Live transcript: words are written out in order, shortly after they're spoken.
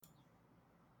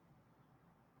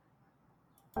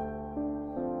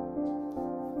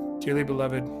Dearly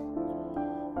beloved,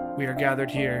 we are gathered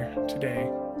here today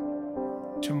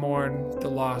to mourn the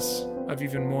loss of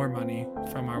even more money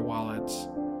from our wallets.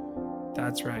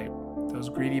 That's right, those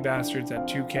greedy bastards at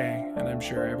 2K, and I'm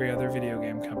sure every other video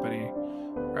game company,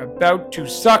 are about to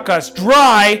suck us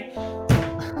dry.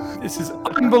 This is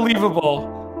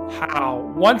unbelievable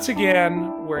how, once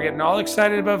again, we're getting all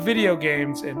excited about video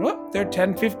games, and whoop, they're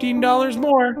 $10, $15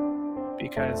 more.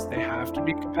 Because they have to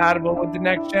be compatible with the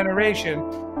next generation.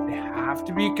 They have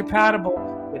to be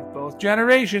compatible with both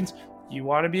generations. You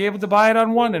want to be able to buy it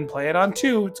on one and play it on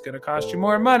two. It's going to cost you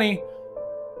more money.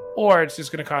 Or it's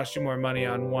just going to cost you more money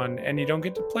on one. And you don't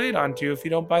get to play it on two if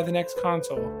you don't buy the next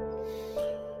console.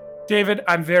 David,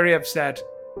 I'm very upset.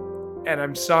 And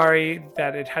I'm sorry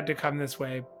that it had to come this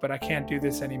way. But I can't do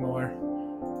this anymore.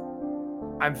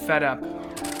 I'm fed up.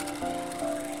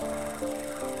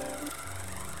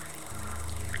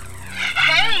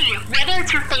 Whether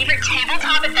it's your favorite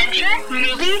tabletop adventure,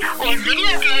 movie, or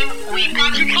video game, we've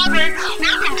got you covered.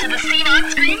 Welcome to the Scene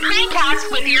on Screen podcast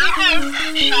with your hosts,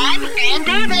 Sean and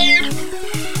David.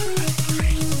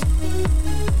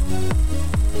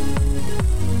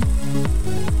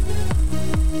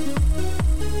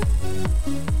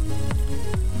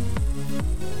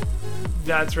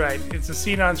 That's right. It's a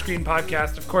Scene on Screen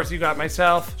podcast. Of course, you got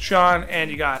myself, Sean, and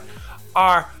you got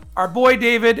our boy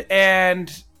David,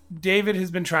 and David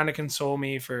has been trying to console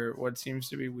me for what seems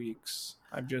to be weeks.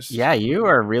 Yeah, you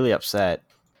are really upset.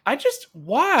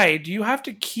 Why do you have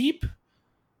to keep,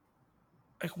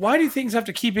 why do things have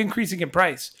to keep increasing in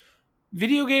price?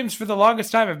 Video games for the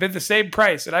longest time have been the same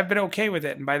price, and I've been okay with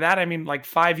it. And by that, I mean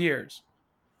 5 years.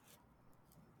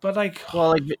 But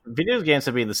video games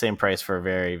have been the same price for a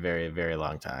very, very, very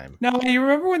long time. No, you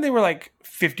remember when they were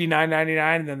 $59.99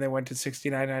 and then they went to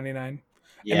 $69.99?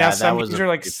 Yeah, and now some games are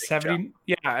 $70. Jump.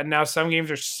 Yeah, and now some games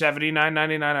are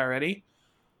 $79.99 already.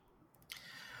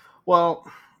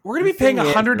 Well, we're gonna be paying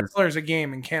 $100 a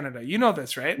game in Canada. You know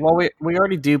this, right? Well, we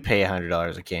already do pay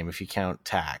 $100 a game if you count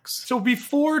tax. So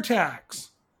before tax.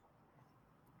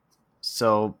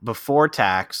 So before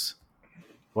tax,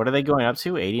 what are they going up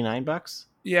to? $89?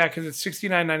 Yeah, because it's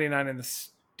 $69.99 in the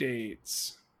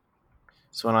States.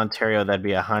 So in Ontario, that'd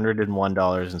be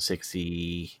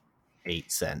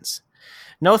 $101.68.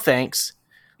 No thanks.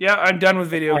 Yeah, I'm done with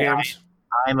video games.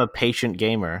 I'm a patient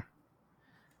gamer.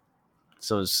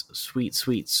 So it's sweet,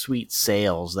 sweet, sweet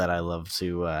sales that I love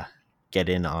to get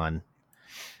in on.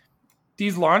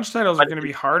 These launch titles are going to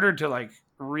be harder to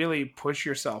really push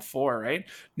yourself for, right?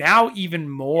 Now even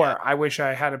more. Yeah. I wish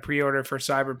I had a pre-order for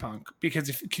Cyberpunk,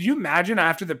 because could you imagine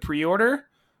after the pre-order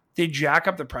they jack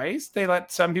up the price? They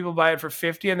let some people buy it for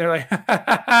 $50 and they're like,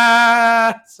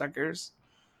 suckers.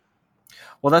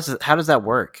 Well, how does that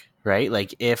work, right?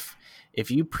 Like if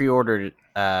you pre-ordered,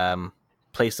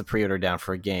 place the pre-order down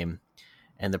for a game,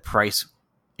 and the price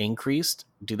increased,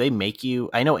 do they make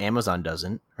you? I know Amazon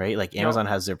doesn't, right? Like Amazon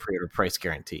has their pre-order price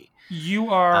guarantee. You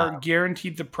are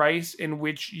guaranteed the price in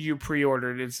which you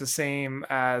pre-ordered. It's the same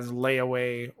as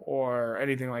layaway or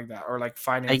anything like that, or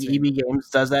financing. Like EB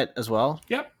Games does that as well.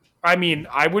 Yep. I mean,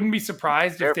 I wouldn't be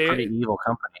surprised if they're a pretty evil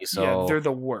company. So yeah, they're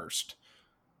the worst.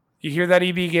 You hear that,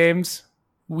 EB Games?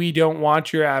 We don't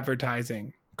want your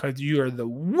advertising because you are the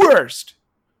worst.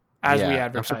 We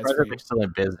advertise. I'm surprised they're still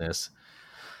in business.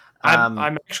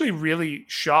 I'm actually really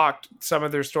shocked some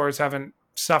of their stores haven't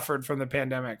suffered from the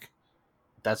pandemic.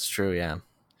 That's true, yeah.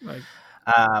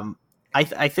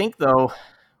 I think though,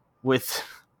 with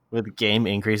game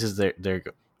increases,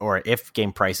 or if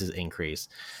game prices increase,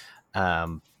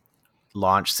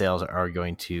 launch sales are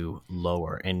going to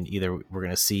lower, and either we're going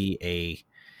to see a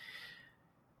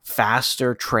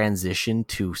faster transition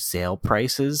to sale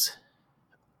prices,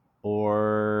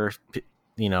 or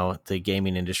the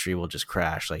gaming industry will just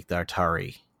crash like the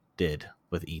Atari did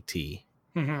with ET.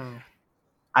 Mm-hmm.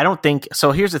 I don't think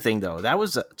so. Here's the thing, though. That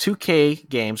was 2K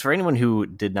games. For anyone who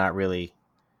did not really,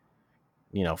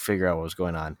 figure out what was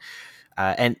going on,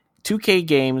 and 2K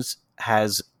Games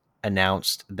has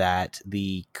announced that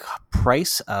the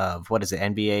price of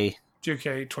NBA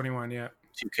 2K21, yeah,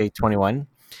 2K21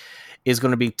 is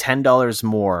going to be $10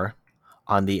 more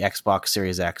on the Xbox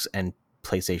Series X and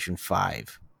PlayStation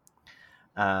 5,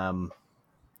 and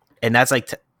that's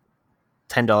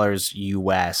 $10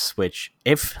 US. Which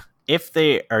if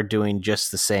they are doing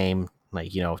just the same,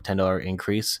 $10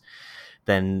 increase,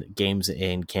 then games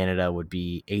in Canada would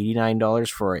be $89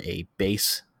 for a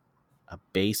base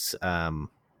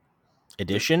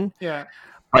edition. Yeah.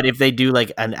 But if they do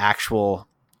an actual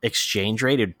exchange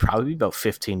rate, it'd probably be about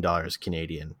 $15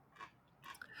 Canadian.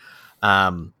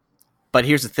 But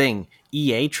here's the thing: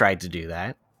 EA tried to do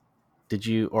that. Did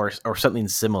you or something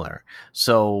similar?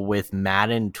 So with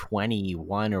Madden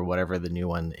 21 or whatever the new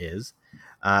one is,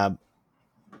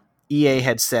 EA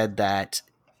had said that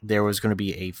there was going to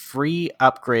be a free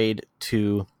upgrade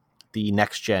to the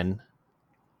next gen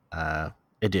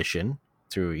edition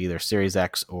through either Series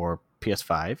X or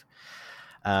PS5,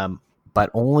 but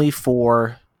only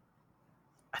for,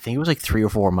 I think it was like 3 or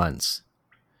 4 months.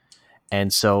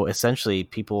 And so essentially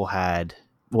people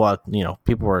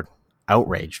were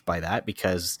outraged by that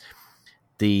because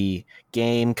the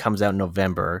game comes out in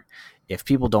November. If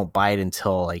people don't buy it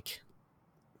until like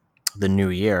the new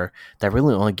year, that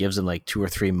really only gives them like 2 or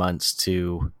 3 months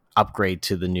to upgrade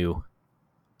to the new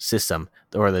system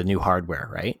or the new hardware,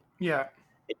 right? Yeah.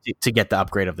 To get the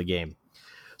upgrade of the game.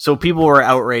 So people were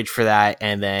outraged for that,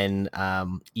 and then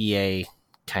EA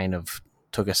kind of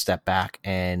took a step back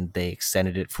and they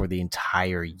extended it for the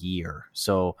entire year.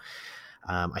 So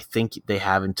I think they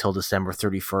have until December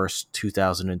 31st,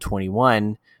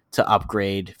 2021 to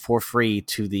upgrade for free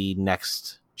to the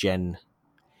next gen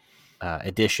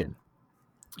edition.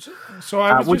 So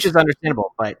I was which is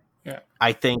understandable, but yeah.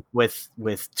 I think with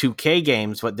 2K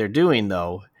games, what they're doing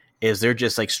though is they're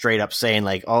just like straight up saying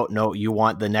like, oh no, you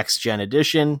want the next gen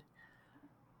edition,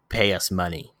 pay us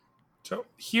money. So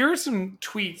here are some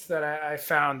tweets that I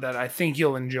found that I think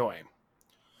you'll enjoy.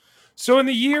 So in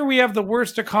the year we have the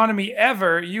worst economy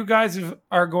ever, you guys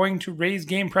are going to raise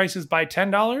game prices by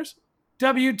 $10?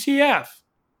 WTF?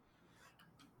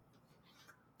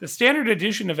 The standard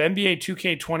edition of NBA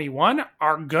 2K21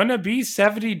 are gonna be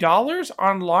 $70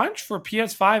 on launch for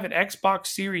PS5 and Xbox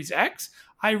Series X.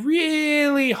 I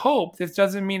really hope this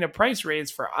doesn't mean a price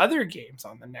raise for other games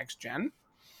on the next gen.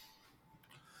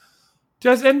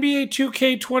 Does NBA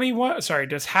 2K21,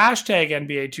 does hashtag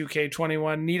NBA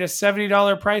 2K21 need a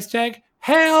 $70 price tag?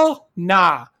 Hell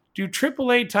nah. Do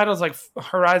AAA titles like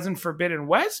Horizon Forbidden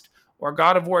West or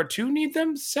God of War 2 need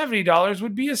them? $70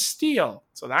 would be a steal.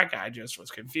 So that guy just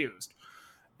was confused.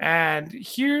 And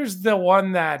here's the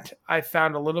one that I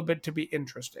found a little bit to be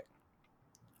interesting.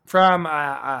 From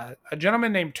a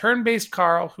gentleman named Turn-Based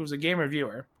Carl, who's a game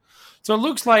reviewer. So it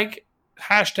looks like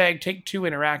hashtag Take-Two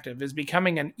Interactive is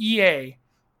becoming an EA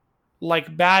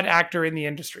like bad actor in the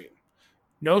industry.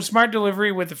 No smart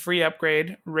delivery with a free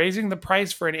upgrade, raising the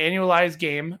price for an annualized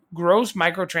game, gross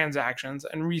microtransactions,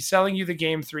 and reselling you the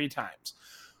game 3 times.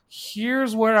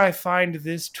 Here's where I find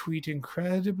this tweet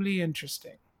incredibly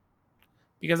interesting.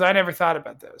 Because I never thought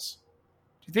about this.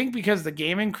 Do you think because the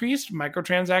game increased,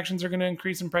 microtransactions are going to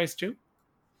increase in price too?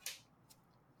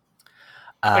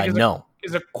 No.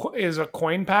 Is a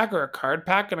coin pack or a card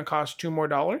pack going to cost $2 more?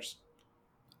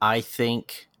 I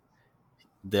think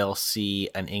they'll see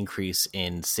an increase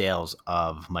in sales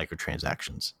of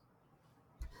microtransactions.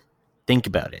 Think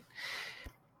about it.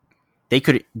 They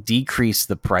could decrease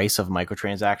the price of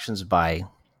microtransactions by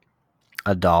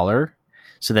 $1.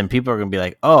 So then people are going to be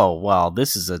like, oh, well,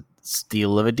 this is a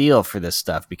steal of a deal for this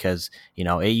stuff because, you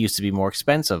know, it used to be more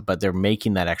expensive, but they're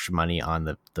making that extra money on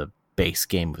the base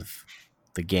game of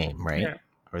the game, right? Yeah.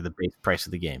 Or the base price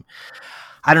of the game.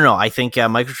 I don't know. I think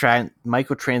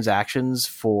microtransactions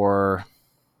for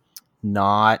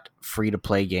not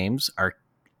free-to-play games are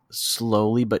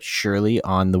slowly but surely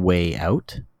on the way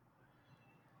out.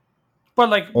 But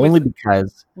like only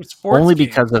because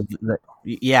of the,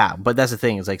 yeah, but that's the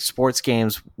thing. It's like sports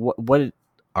games. What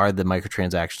are the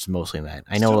microtransactions mostly in that?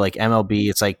 I know like MLB,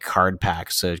 it's like card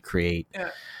packs to create. Yeah.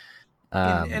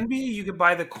 In NBA, you could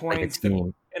buy the coins,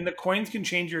 and the coins can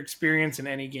change your experience in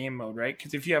any game mode, right?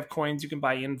 Because if you have coins, you can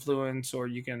buy influence, or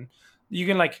you can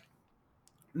like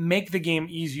make the game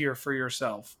easier for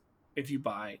yourself if you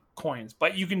buy coins.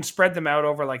 But you can spread them out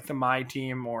over like the My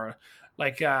Team or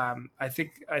like I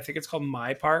think it's called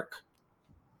My Park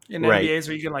in NBA,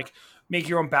 so you can like make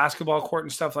your own basketball court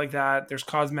and stuff like that. There's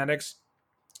cosmetics,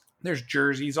 there's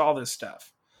jerseys, all this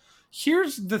stuff.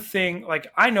 Here's the thing, like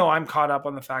I know I'm caught up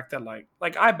on the fact that like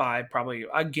I buy probably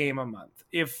a game a month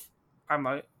if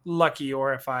I'm lucky,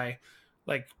 or if I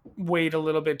like wait a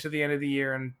little bit to the end of the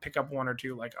year and pick up 1 or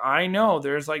 2. Like I know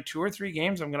there's like 2 or 3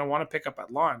 games I'm going to want to pick up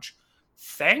at launch.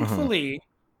 Thankfully,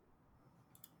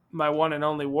 my one and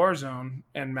only Warzone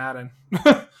and Madden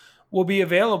will be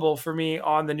available for me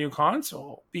on the new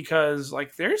console, because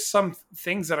like there's some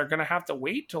things that are going to have to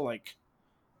wait till like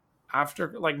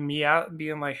after like me out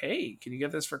being like, hey, can you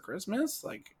get this for Christmas?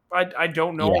 Like I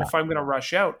don't know if I'm going to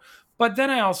rush out. But then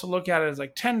I also look at it as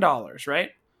like $10,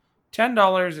 right?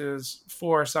 $10 is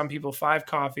for some people 5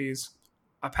 coffees,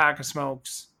 a pack of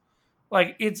smokes.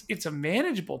 Like it's a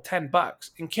manageable $10.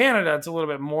 In Canada, it's a little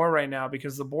bit more right now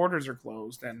because the borders are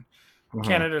closed and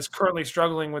Canada is currently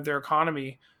struggling with their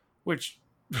economy, which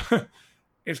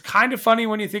is kind of funny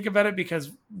when you think about it,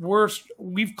 because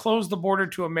we've closed the border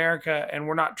to America and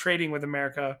we're not trading with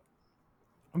America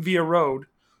via road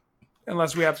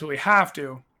unless we absolutely have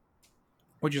to,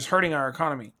 which is hurting our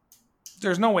economy.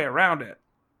 There's no way around it.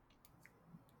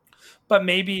 But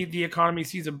maybe the economy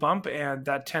sees a bump and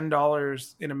that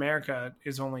 $10 in America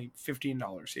is only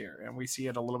 $15 here, and we see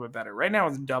it a little bit better. Right now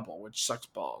it's double, which sucks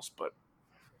balls. But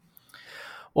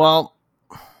well,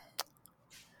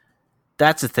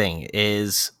 that's the thing,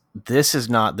 is this is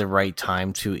not the right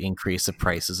time to increase the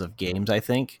prices of games, I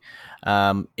think.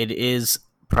 It is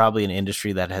probably an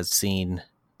industry that has seen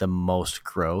the most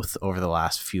growth over the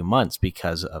last few months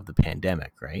because of the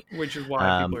pandemic, right? Which is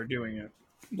why people are doing it,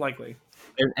 likely.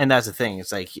 And that's the thing.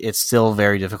 It's like, it's still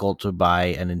very difficult to buy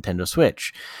a Nintendo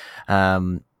Switch.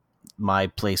 My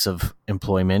place of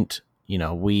employment,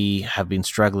 we have been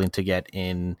struggling to get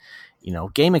in,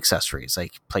 game accessories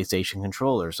like PlayStation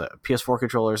controllers. PS4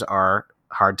 controllers are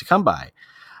hard to come by.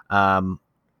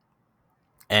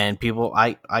 And people,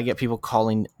 I get people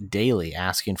calling daily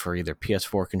asking for either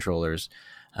PS4 controllers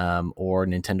or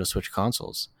Nintendo Switch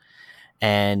consoles.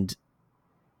 And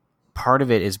part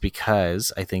of it is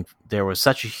because I think there was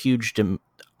such a huge, an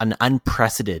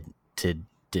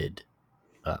unprecedented,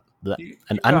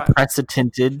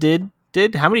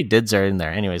 how many dids are in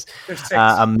there? Anyways,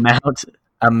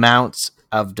 amounts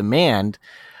of demand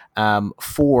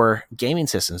for gaming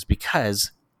systems,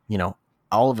 because,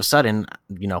 all of a sudden,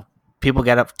 people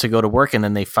get up to go to work and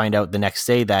then they find out the next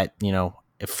day that,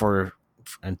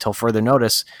 until further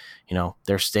notice,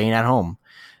 they're staying at home.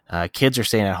 Kids are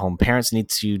staying at home. Parents need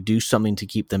to do something to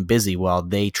keep them busy while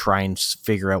they try and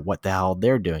figure out what the hell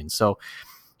they're doing. So,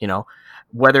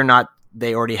 whether or not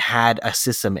they already had a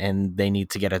system and they need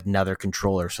to get another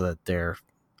controller so that they're,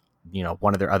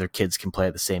 one of their other kids can play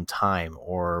at the same time,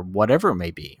 or whatever it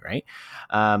may be, right?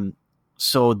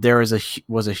 So there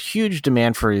was a huge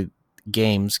demand for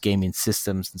gaming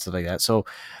systems and stuff like that. So,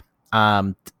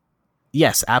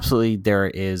 yes, absolutely, there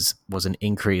was an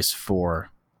increase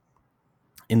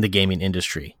in the gaming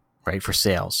industry, right, for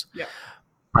sales. Yeah.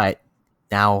 But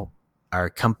now are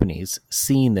companies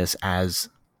seeing this as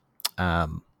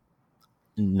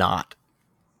not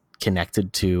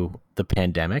connected to the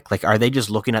pandemic? Like, are they just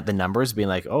looking at the numbers being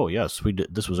like, oh yes,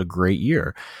 this was a great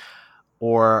year?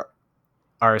 Or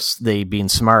are they being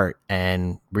smart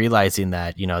and realizing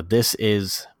that, this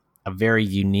is a very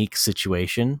unique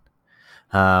situation,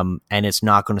 and it's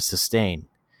not going to sustain?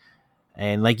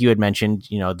 And like you had mentioned,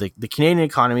 the Canadian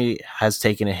economy has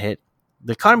taken a hit.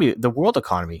 The world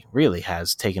economy really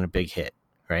has taken a big hit,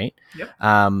 right? Yep.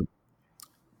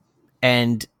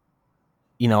 And,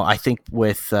 I think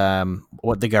with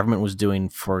what the government was doing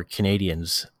for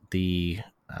Canadians, the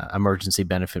Emergency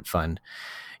Benefit Fund,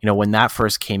 when that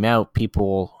first came out,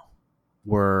 people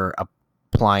were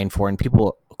applying for it and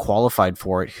people qualified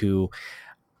for it who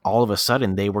all of a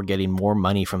sudden they were getting more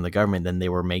money from the government than they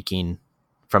were making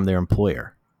from their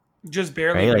employer. Just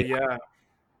barely, right? Yeah.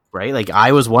 Right? Like,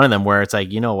 I was one of them where it's like,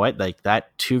 what? Like,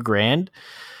 that $2,000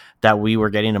 that we were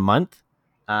getting a month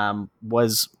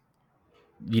was,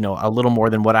 a little more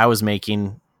than what I was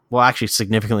making. Well, actually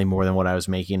significantly more than what I was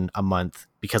making a month,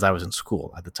 because I was in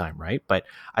school at the time, right? But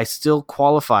I still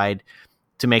qualified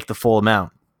to make the full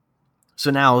amount. So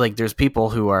now, like, there's people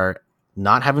who are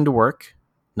not having to work,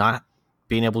 not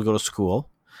being able to go to school,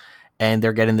 and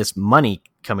they're getting this money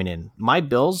coming in. My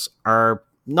bills are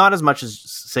not as much as,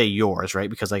 say, yours, right?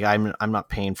 Because, like, I'm not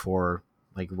paying for,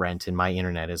 like, rent, and my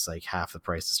internet is like half the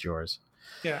price as yours.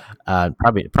 Yeah.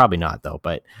 Probably not though.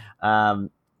 But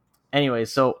anyway,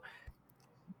 so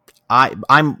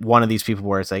I'm one of these people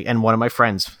where it's like, and one of my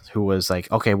friends who was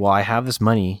like, okay, well, I have this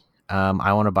money.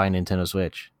 I want to buy a Nintendo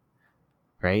Switch.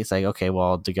 Right? It's like, okay,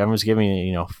 well, the government's giving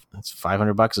me, it's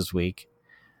 $500 this week.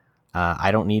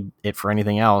 I don't need it for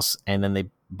anything else. And then they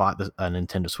bought a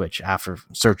Nintendo Switch after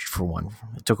searched for one.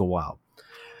 It took a while.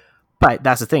 But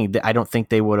that's the thing. I don't think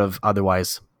they would have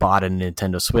otherwise bought a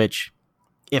Nintendo Switch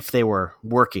if they were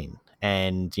working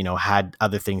and, had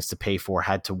other things to pay for,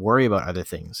 had to worry about other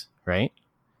things, right?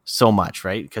 So much,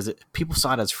 right? Because people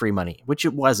saw it as free money, which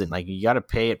it wasn't. Like, you got to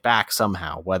pay it back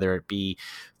somehow, whether it be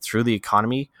through the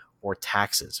economy or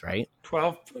taxes, right?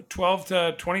 12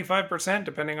 to 25%,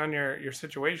 depending on your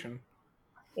situation,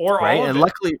 or right? all of and it.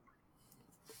 Luckily,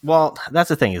 well, that's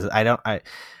the thing is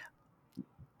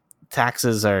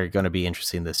taxes are going to be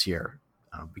interesting this year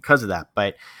because of that,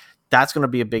 but that's going to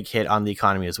be a big hit on the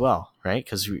economy as well, right?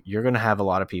 Because you're going to have a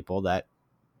lot of people that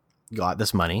got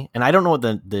this money, and I don't know what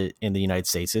the in the United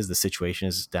States the situation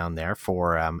is down there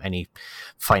for any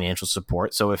financial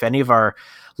support. So if any of our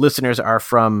listeners are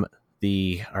from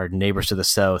our neighbors to the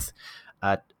south,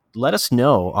 let us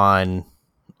know on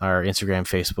our Instagram,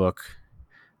 Facebook.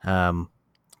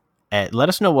 And let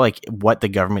us know like what the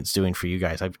government's doing for you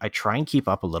guys. I try and keep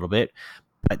up a little bit,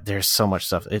 but there's so much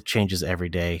stuff. It changes every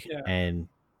day and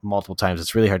multiple times.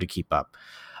 It's really hard to keep up.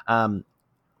 But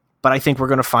I think we're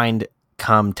going to find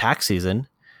come tax season,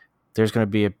 there's going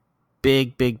to be a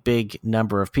big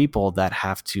number of people that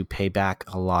have to pay back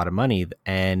a lot of money,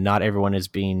 and not everyone is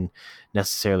being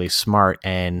necessarily smart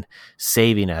and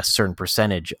saving a certain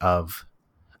percentage of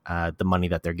the money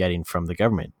that they're getting from the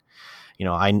government. You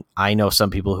know, I know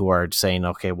some people who are saying,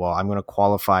 okay, well, I'm going to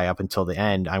qualify up until the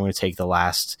end. I'm going to take the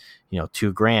last,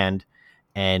 $2,000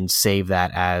 and save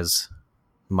that as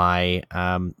my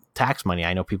tax money.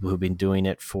 I know people who've been doing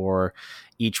it for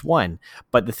each one.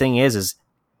 But the thing is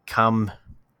come,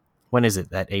 when is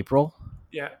it? That April?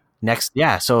 Yeah.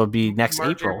 So it'll be next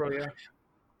March, April.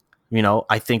 Yeah.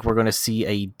 I think we're going to see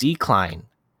a decline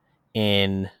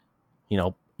in,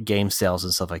 game sales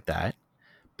and stuff like that,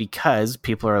 because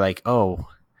people are like,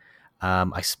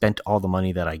 I spent all the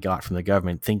money that I got from the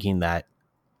government, thinking that,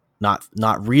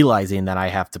 not realizing that I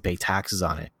have to pay taxes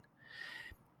on it.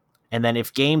 And then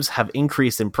if games have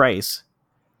increased in price,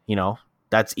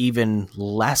 that's even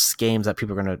less games that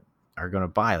people are gonna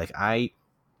buy. Like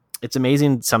it's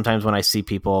amazing sometimes when I see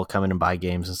people come in and buy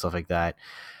games and stuff like that.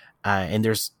 And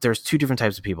there's two different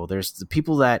types of people. There's the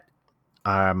people that,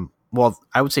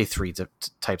 I would say three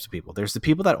types of people. There's the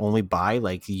people that only buy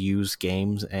like used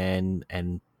games and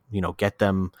get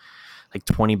them like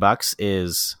 $20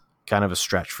 is kind of a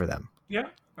stretch for them. Yeah.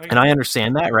 And I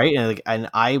understand that, right? And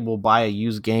I will buy a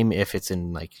used game if it's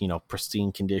in like,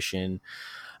 pristine condition,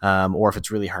 or if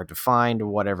it's really hard to find or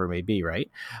whatever it may be, right?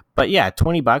 But yeah,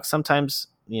 $20 sometimes,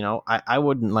 I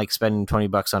wouldn't like spending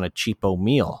 $20 on a cheapo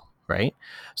meal, right?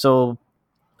 So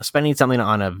spending something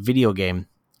on a video game,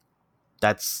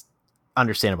 that's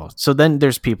understandable. So then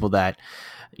there's people that,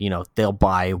 they'll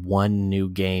buy one new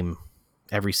game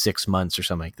every 6 months or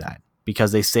something like that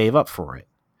because they save up for it,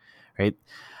 right?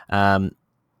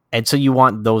 And so you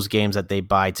want those games that they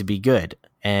buy to be good.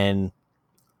 And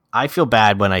I feel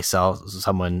bad when I sell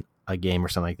someone a game or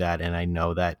something like that, and I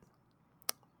know that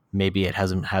maybe it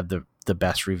hasn't had the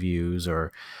best reviews,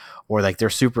 or like they're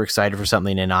super excited for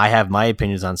something, and I have my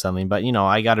opinions on something, but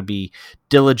I got to be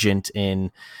diligent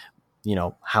in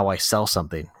how I sell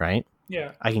something, right?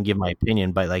 Yeah. I can give my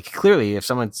opinion, but like clearly if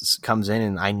someone comes in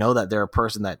and I know that they're a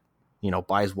person that,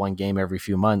 buys one game every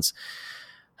few months,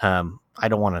 I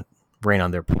don't want to rain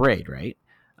on their parade, right?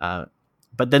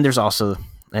 But then there's also,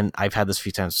 and I've had this a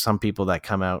few times, some people that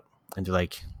come out and they're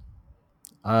like,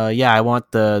 I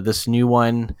want this new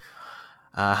one.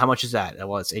 How much is that?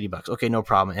 Well, it's $80. Okay, no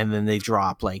problem. And then they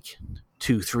drop like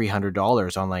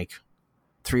 $200-$300 on like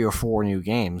 3 or 4 new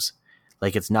games.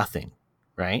 Like it's nothing,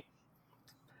 right?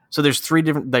 So there's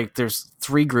there's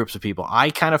 3 groups of people. I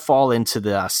kind of fall into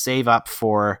the save up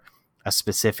for a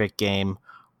specific game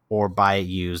or buy it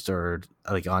used or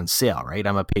like on sale, right?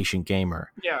 I'm a patient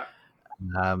gamer. Yeah.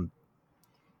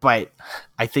 But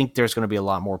I think there's going to be a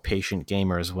lot more patient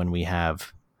gamers when we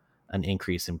have an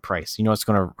increase in price. You know what's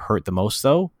going to hurt the most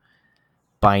though?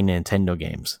 Buying Nintendo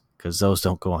games, because those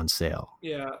don't go on sale.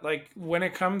 Yeah, like when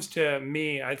it comes to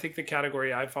me, I think the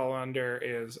category I fall under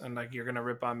is, and like you're gonna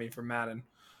rip on me for Madden,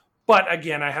 but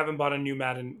again, I haven't bought a new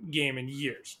Madden game in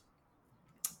years.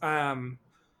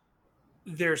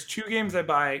 There's 2 games I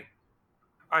buy,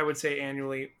 I would say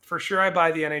annually. For sure, I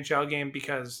buy the NHL game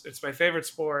because it's my favorite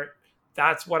sport.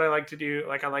 That's what I like to do.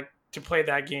 Like I like to play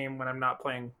that game when I'm not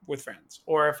playing with friends,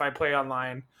 or if I play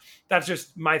online. That's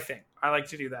just my thing. I like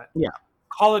to do that. Yeah.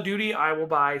 Call of Duty, I will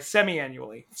buy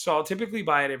semi-annually. So I'll typically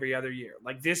buy it every other year.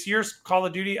 Like this year's Call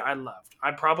of Duty, I loved.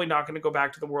 I'm probably not going to go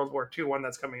back to the World War II one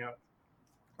that's coming out.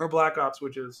 Or Black Ops,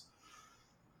 which is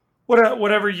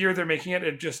whatever year they're making it.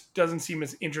 It just doesn't seem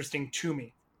as interesting to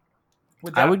me.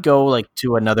 I would go like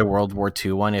to another World War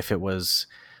II one if it was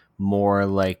more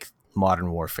like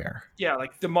Modern Warfare. Yeah,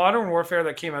 like the Modern Warfare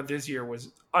that came out this year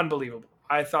was unbelievable.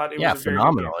 I thought it was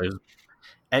phenomenal.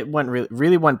 It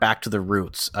really went back to the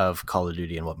roots of Call of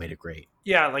Duty and what made it great.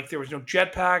 Yeah, like there was no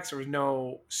jetpacks, there was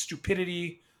no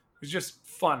stupidity. It was just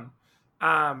fun.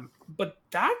 But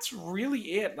that's really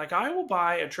it. Like I will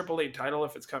buy a AAA title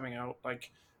if it's coming out.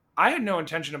 Like I had no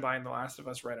intention of buying The Last of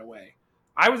Us right away.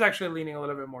 I was actually leaning a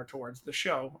little bit more towards the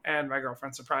show, and my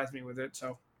girlfriend surprised me with it,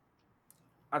 so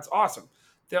that's awesome.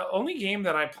 The only game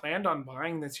that I planned on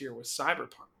buying this year was Cyberpunk.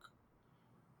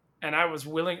 And I was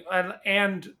willing,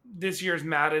 and this year's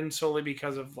Madden solely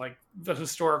because of like the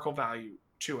historical value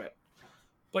to it.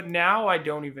 But now I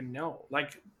don't even know.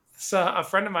 Like, so a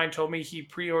friend of mine told me he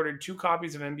pre-ordered 2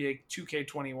 copies of NBA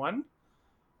 2K21,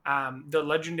 the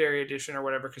legendary edition or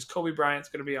whatever, because Kobe Bryant's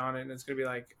going to be on it and it's going to be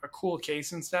like a cool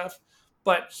case and stuff.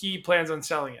 But he plans on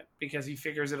selling it because he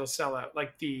figures it'll sell out.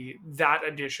 Like that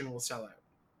edition will sell out.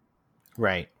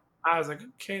 Right. I was like,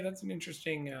 okay, that's an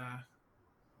interesting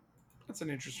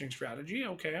strategy.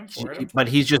 Okay, I'm for it. But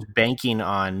he's just banking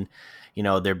on,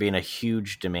 there being a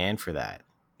huge demand for that.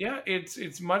 Yeah,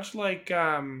 it's much like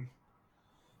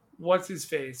what's his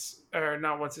face, or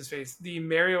not what's his face, the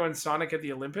Mario and Sonic at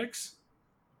the Olympics.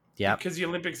 Yeah, because the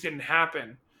Olympics didn't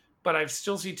happen, but I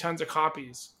still see tons of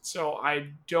copies. So I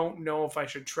don't know if I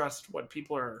should trust what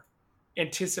people are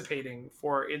anticipating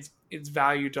for its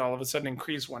value to all of a sudden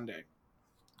increase one day.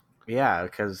 Yeah,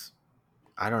 because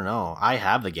I don't know. I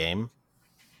have the game.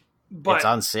 But it's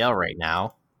on sale right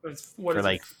now for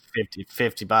like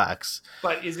 $50.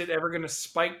 But is it ever going to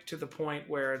spike to the point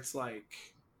where it's like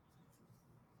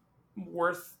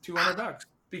worth $200?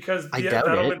 Because that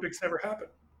Olympics never happened.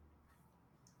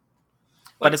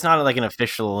 But it's not like an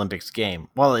official Olympics game.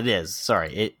 Well, it is.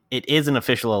 Sorry. It is an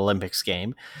official Olympics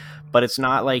game, but it's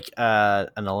not like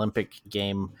an Olympic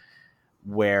game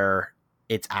where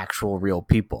it's actual real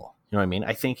people. You know what I mean?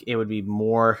 I think it would be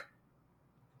more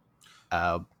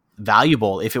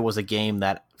valuable if it was a game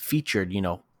that featured,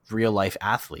 real life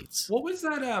athletes. What was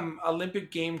that Olympic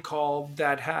game called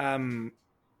that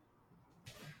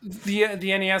the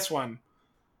NES one?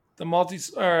 The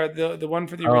the one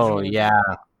for the original. Oh, yeah.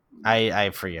 I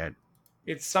forget.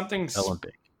 It's something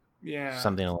Olympic. Yeah.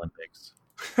 Something Olympics.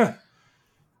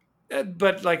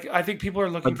 But like I think people are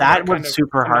looking for that was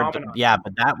super hard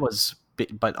to,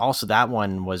 but also that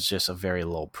one was just a very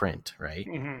low print, right?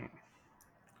 Mm-hmm.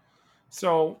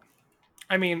 So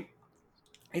I mean,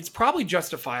 it's probably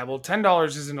justifiable. $10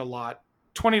 isn't a lot.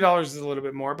 $20 is a little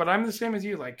bit more, but I'm the same as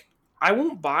you. Like, I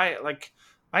won't buy it. Like,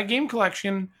 my game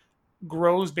collection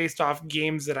grows based off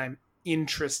games that I'm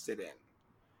interested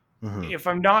in. Mm-hmm. If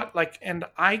I'm not and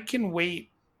I can wait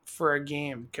for a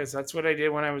game because that's what I did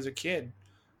when I was a kid.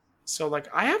 So like,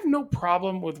 I have no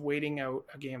problem with waiting out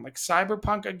a game like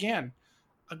Cyberpunk. Again,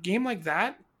 a game like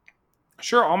that.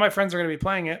 Sure, all my friends are going to be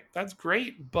playing it. That's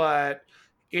great, but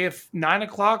if 9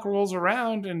 o'clock rolls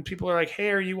around and people are like, hey,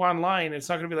 are you online? It's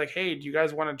not going to be like, hey, do you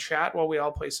guys want to chat while we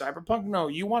all play Cyberpunk? No,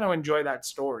 you want to enjoy that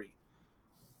story.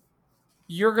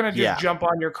 You're going to just jump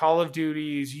on your Call of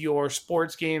Duties, your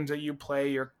sports games that you play,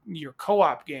 your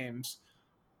co-op games,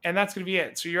 and that's going to be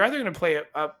it. So you're either going to play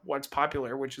up what's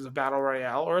popular, which is a battle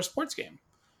royale, or a sports game.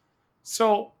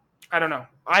 So I don't know.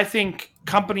 I think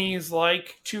companies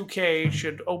like 2K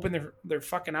should open their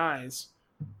fucking eyes,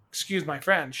 excuse my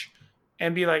French,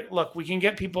 and be like, look, we can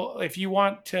get people, if you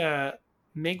want to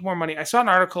make more money. I saw an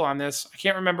article on this. I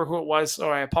can't remember who it was, so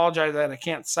I apologize that I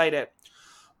can't cite it.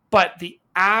 But the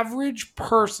average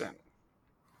person,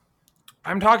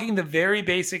 I'm talking the very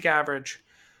basic average,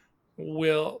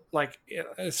 will,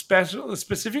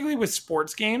 specifically with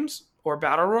sports games or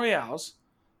battle royales,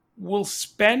 will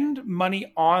spend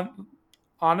money on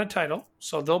a title.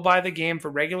 So they'll buy the game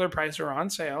for regular price or on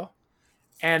sale,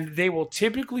 and they will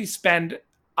typically spend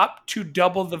up to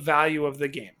double the value of the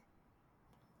game.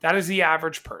 That is the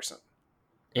average person.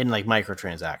 In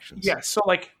microtransactions. Yes. So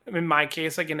in my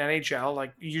case, in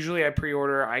NHL, usually I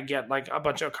pre-order, I get a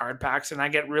bunch of card packs, and I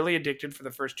get really addicted for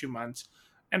the first 2 months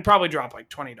and probably drop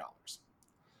 $20.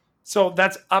 So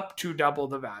that's up to double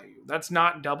the value. That's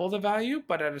not double the value,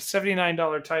 but at a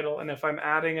 $79 title, and if I'm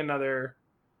adding another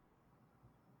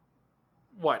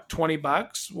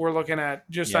 $20, we're looking at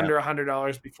just under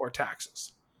 $100 before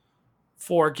taxes.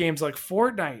 For games like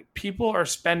Fortnite, people are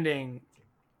spending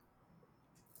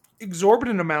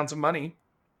exorbitant amounts of money.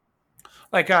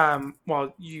 Devin,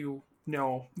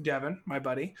 my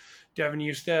buddy. Devin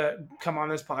used to come on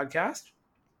this podcast.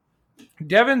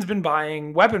 Devin's been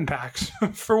buying weapon packs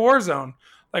for Warzone.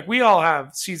 We all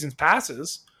have seasons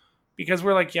passes because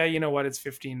we're you know what, it's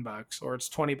 $15 or it's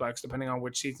 $20 depending on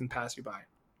which season pass you buy.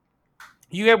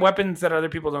 You get weapons that other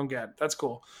people don't get. That's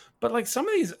cool. But some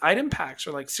of these item packs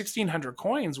are 1,600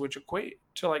 coins, which equate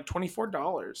to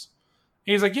 $24.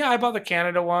 And he's like, yeah, I bought the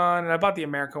Canada one and I bought the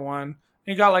America one. And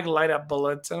you got light up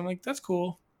bullets. And I'm like, that's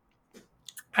cool.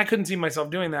 I couldn't see myself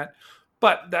doing that.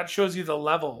 But that shows you the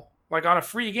level. On a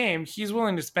free game, he's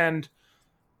willing to spend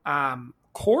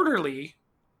quarterly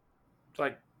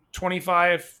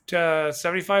 $25 to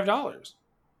 $75,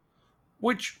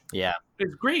 which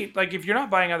is great. If you're not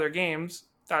buying other games,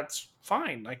 that's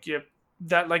fine.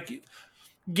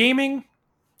 Gaming,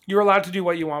 you're allowed to do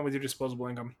what you want with your disposable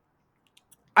income.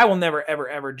 I will never, ever,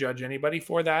 ever judge anybody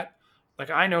for that.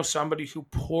 I know somebody who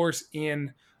pours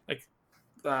in,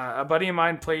 a buddy of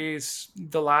mine plays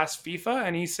the last FIFA,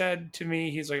 and he said to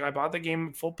me, he's like, I bought the game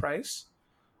at full price.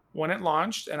 when it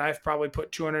launched, and I've probably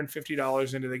put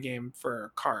 $250 into the game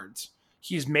for cards.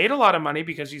 He's made a lot of money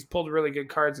because he's pulled really good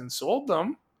cards and sold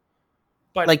them.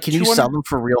 But Like, can you sell them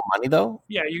for real money though?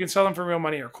 Yeah, you can sell them for real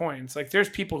money or coins. Like, there's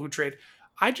people who trade.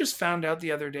 I just found out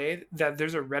the other day that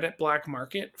there's a Reddit black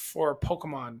market for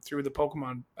Pokemon through the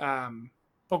Pokemon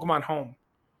Home,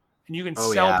 and you can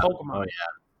sell Pokemon. Oh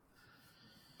yeah.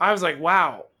 I was like,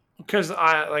 wow, because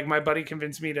my buddy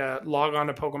convinced me to log on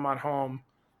to Pokemon Home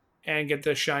and get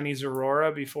the shiny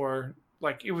Zorora before,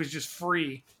 like, it was just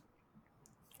free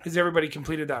because everybody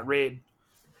completed that raid.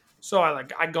 So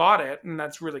I got it, and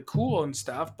that's really cool and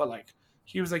stuff. But like,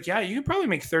 he was like, yeah, you could probably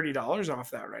make $30 off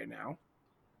that right now.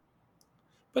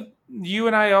 But you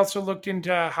and I also looked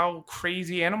into how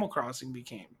crazy Animal Crossing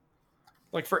became.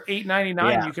 Like, for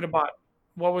 $8.99, you could have bought,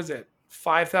 what was it,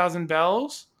 5,000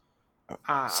 bells?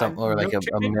 Or like a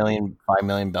million, 5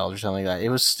 million bells or something like that. It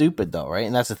was stupid though, right?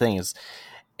 And that's the thing is,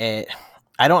 I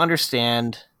don't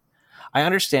understand. I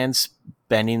understand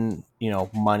spending,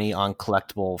 money on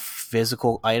collectible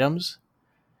physical items.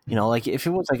 Like if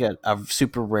it was like a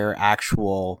super rare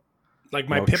actual, like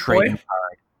my Pip-Boy card.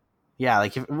 Yeah,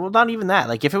 like not even that.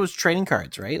 Like if it was trading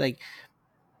cards, right? Like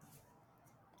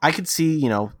I could see,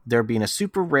 there being a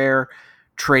super rare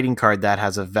trading card that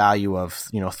has a value of,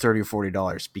 $30 or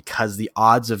 $40 because the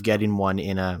odds of getting one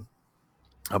in a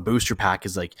booster pack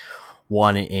is like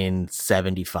 1 in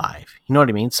 75. You know what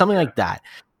I mean? Something like that.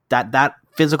 That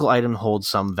physical item holds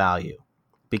some value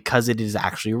because it is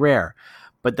actually rare.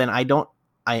 But then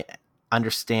I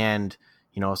understand,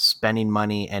 spending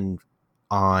money and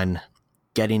on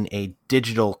getting a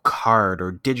digital card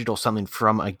or digital something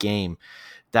from a game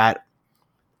that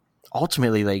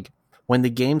ultimately, like, when the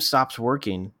game stops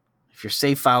working, if your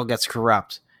save file gets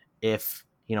corrupt, if,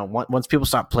 once people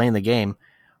stop playing the game,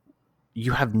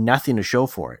 you have nothing to show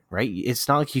for it, right? It's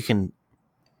not like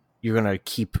you're going to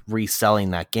keep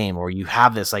reselling that game, or you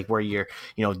have this like where you're,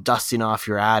 dusting off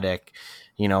your attic,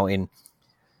 in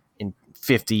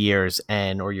 50 years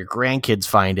or your grandkids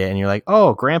find it and you're like,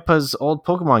 oh, grandpa's old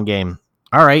Pokemon game.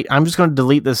 All right, I'm just going to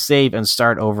delete this save and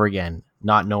start over again,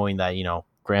 not knowing that,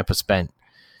 grandpa spent,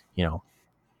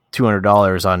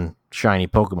 $200 on shiny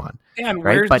Pokemon. And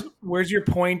right? Where's your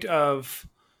point of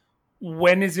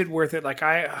when is it worth it? Like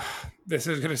this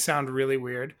is going to sound really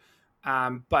weird.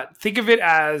 But think of it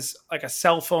as like a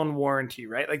cell phone warranty,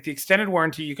 right? Like the extended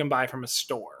warranty you can buy from a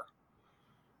store.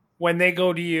 When they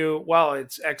go to you, well,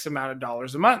 it's X amount of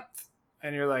dollars a month.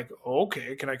 And you're like,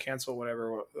 okay, can I cancel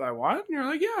whatever I want? And you're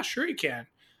like, yeah, sure you can.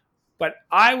 But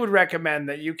I would recommend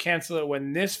that you cancel it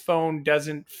when this phone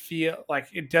doesn't feel like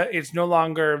it's no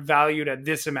longer valued at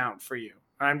this amount for you.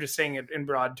 I'm just saying it in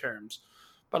broad terms.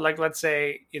 But like, let's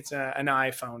say it's an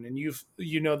iPhone and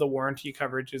the warranty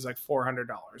coverage is like $400,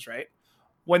 right?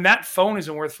 When that phone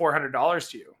isn't worth $400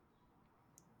 to you,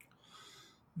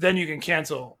 then you can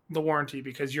cancel the warranty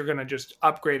because you're going to just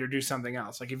upgrade or do something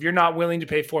else. Like if you're not willing to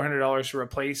pay $400 to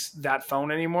replace that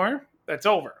phone anymore, that's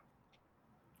over.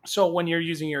 So when you're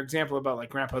using your example about like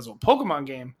grandpa's old Pokemon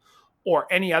game or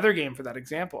any other game for that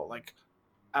example, like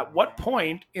at what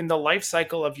point in the life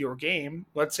cycle of your game,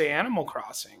 let's say Animal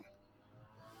Crossing,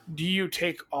 do you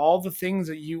take all the things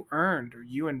that you earned or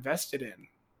you invested in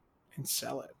and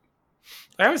sell it?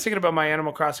 I was thinking about my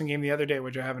Animal Crossing game the other day,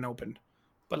 which I haven't opened.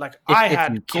 But like I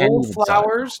had gold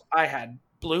flowers, I had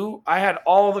blue, I had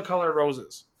all the color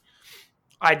roses.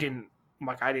 I didn't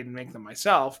make them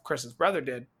myself. Chris's brother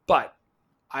did, but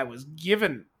I was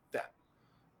given them.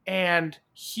 And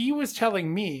he was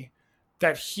telling me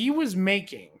that he was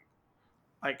making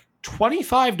like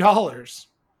 $25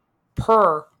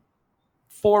 per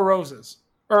 4 roses.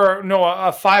 Or no,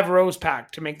 a 5 rose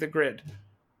pack to make the grid.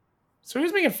 So he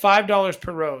was making $5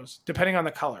 per rose, depending on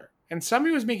the color. And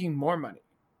somebody was making more money.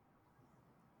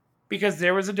 Because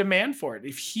there was a demand for it.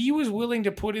 If he was willing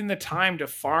to put in the time to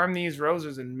farm these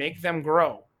roses and make them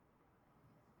grow,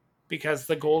 because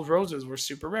the gold roses were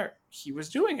super rare, he was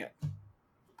doing it.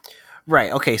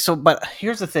 Right. Okay. So, but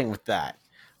here's the thing with that.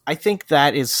 I think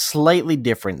that is slightly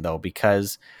different though,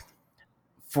 because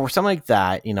for something like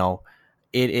that,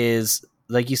 it is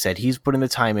like you said, he's putting the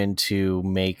time in to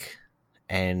make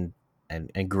and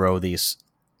grow these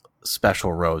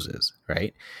special roses,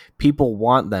 right? People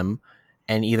want them.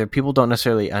 And either people don't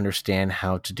necessarily understand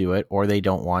how to do it, or they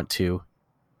don't want to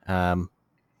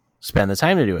spend the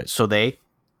time to do it. So they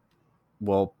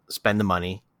will spend the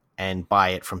money and buy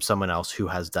it from someone else who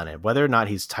has done it, whether or not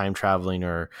he's time traveling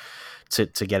or to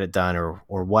get it done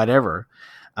or whatever.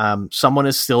 Someone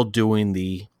is still doing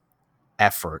the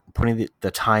effort, putting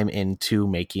the time into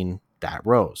making that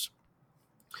rose.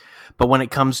 But when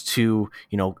it comes to,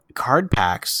 card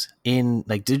packs in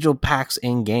like digital packs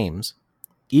in games,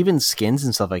 even skins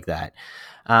and stuff like that,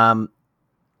 I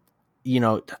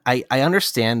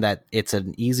understand that it's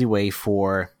an easy way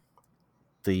for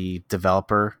the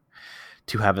developer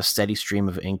to have a steady stream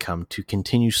of income to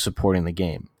continue supporting the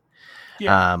game.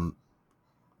 Yeah.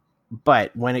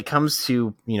 But when it comes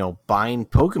to, buying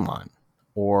Pokemon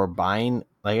or buying,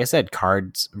 like I said,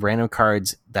 cards, random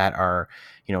cards that are,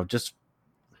 just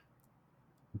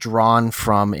drawn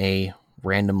from a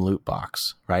random loot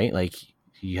box, right? Like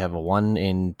you have a 1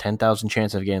 in 10,000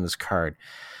 chance of getting this card.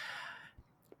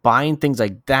 Buying things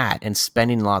like that and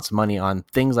spending lots of money on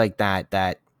things like that,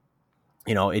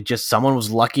 it just, someone was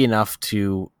lucky enough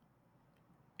to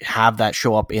have that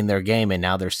show up in their game and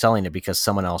now they're selling it because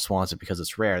someone else wants it because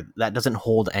it's rare. That doesn't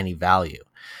hold any value.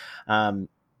 And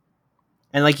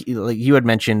like you had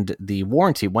mentioned the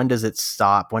warranty, when does it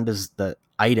stop? When does the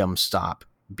item stop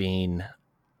being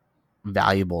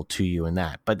valuable to you in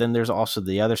that? But then there's also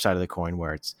the other side of the coin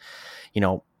where it's,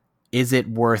 is it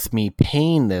worth me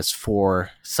paying this for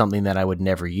something that I would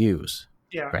never use?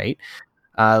 Yeah. Right.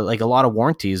 Like a lot of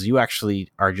warranties, you're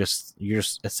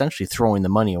just essentially throwing the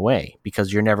money away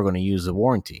because you're never going to use the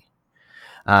warranty.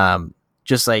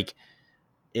 Just like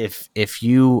if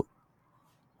you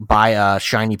buy a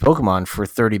shiny Pokemon for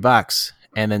 $30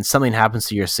 and then something happens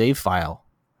to your save file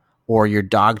or your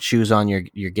dog chews on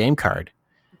your game card,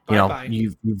 Bye-bye.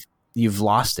 you've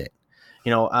lost it.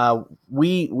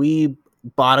 We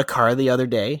bought a car the other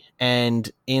day, and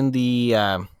in the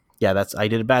I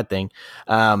did a bad thing.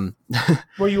 Well,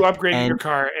 you upgraded your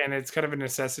car, and it's kind of a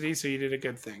necessity, so you did a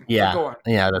good thing. Yeah, go on.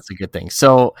 Yeah, that's a good thing.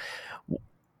 So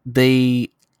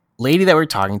the lady that we're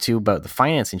talking to about the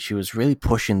financing, she was really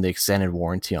pushing the extended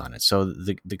warranty on it. So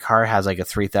the car has like a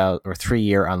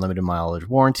 3-year unlimited mileage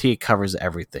warranty. It covers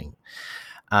everything.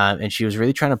 And she was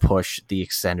really trying to push the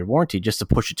extended warranty just to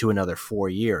push it to another 4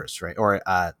 years, right? Or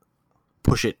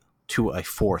push it to a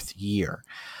 4th year.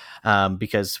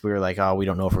 Because we were like, we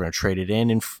don't know if we're going to trade it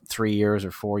in 3 years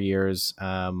or 4 years,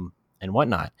 and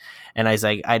whatnot. And I was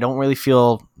like, I don't really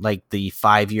feel like the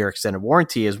 5-year extended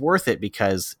warranty is worth it,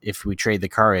 because if we trade the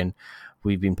car in,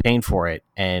 we've been paying for it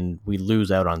and we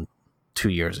lose out on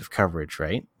 2 years of coverage,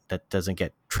 right? That doesn't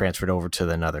get transferred over to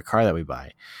another car that we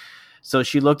buy. So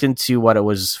she looked into what it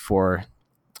was for,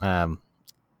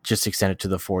 just extend it to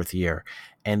the 4th year.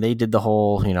 And they did the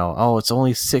whole, it's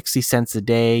only 60 cents a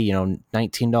day,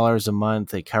 $19 a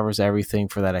month. It covers everything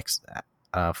for that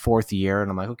 4th year. And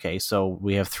I'm like, okay, so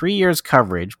we have 3 years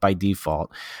coverage by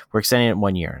default. We're extending it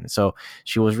 1 year. And so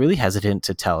she was really hesitant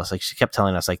to tell us. Like, she kept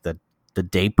telling us like the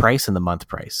day price and the month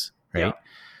price, right? Yeah.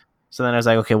 So then I was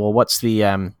like, okay, well, what's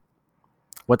the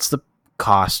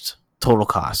total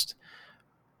cost?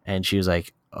 And she was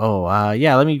like,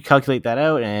 let me calculate that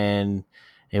out. And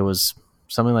it was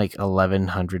something like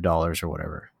 $1,100 or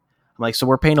whatever. I'm like, so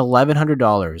we're paying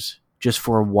 $1,100 just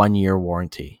for a 1 year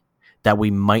warranty that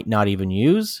we might not even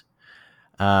use,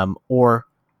 or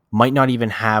might not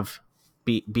even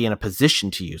be in a position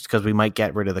to use, because we might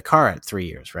get rid of the car at 3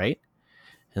 years, right?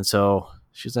 And so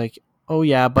she's like, oh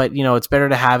yeah, but it's better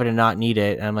to have it and not need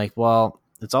it. And I'm like, well,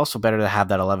 it's also better to have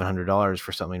that $1,100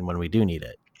 for something when we do need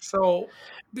it. So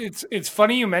it's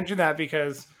funny you mentioned that,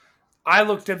 because I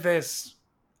looked at this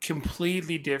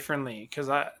completely differently, because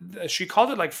she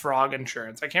called it like frog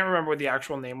insurance. I can't remember what the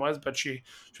actual name was, but she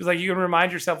was like, you can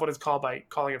remind yourself what it's called by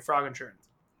calling it frog insurance.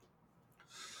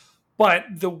 But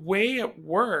the way it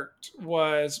worked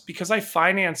was, because I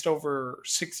financed over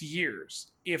 6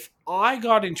 years, if I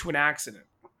got into an accident,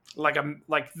 like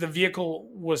the vehicle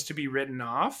was to be written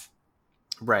off,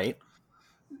 right?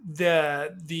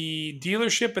 The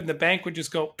dealership and the bank would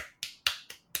just go,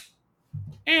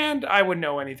 and I wouldn't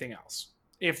know anything else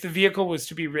if the vehicle was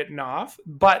to be written off.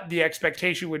 But the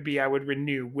expectation would be I would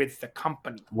renew with the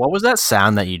company. What was that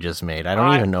sound that you just made? I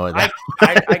don't even know what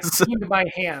that I cleaned my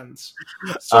hands.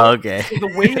 So, okay. So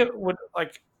the way it would,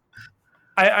 like,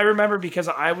 I remember, because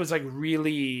I was like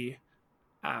really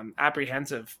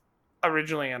apprehensive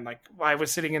originally, and like I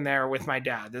was sitting in there with my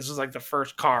dad. This was like the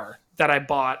first car that I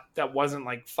bought that wasn't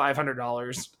like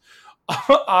 $500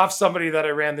 off somebody that I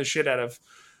ran the shit out of.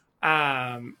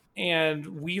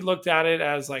 And we looked at it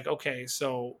as like, okay,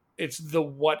 so it's the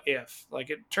what if. Like,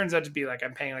 it turns out to be like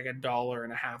I'm paying like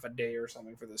 $1.50 a day or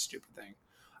something for this stupid thing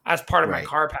as part of my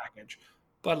car package.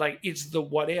 But like, it's the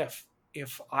what if.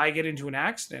 If I get into an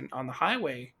accident on the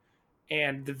highway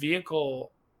and the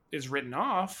vehicle is written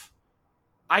off,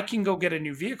 I can go get a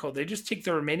new vehicle. They just take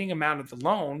the remaining amount of the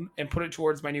loan and put it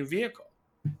towards my new vehicle.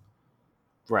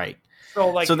 Right. So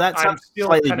like, so that's I'm still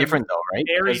slightly different though, right?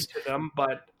 Married to them,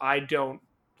 but I don't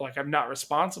Like, I'm not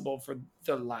responsible for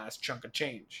the last chunk of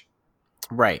change.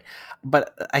 Right.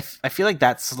 But I feel like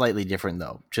that's slightly different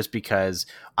though, just because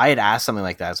I had asked something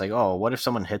like that. It's like, oh, what if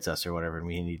someone hits us or whatever, and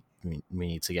we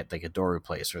need to get like a door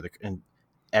replaced, and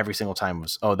every single time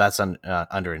was, oh, that's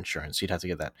under insurance. You'd have to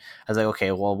get that. I was like,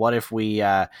 okay, well, what if we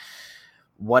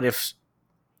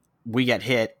get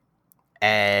hit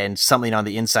and something on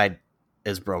the inside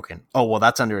is broken? Oh, well,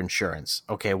 that's under insurance.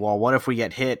 Okay, well, what if we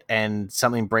get hit and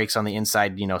something breaks on the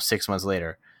inside, 6 months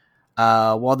later?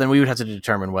 Well, then we would have to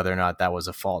determine whether or not that was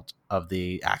a fault of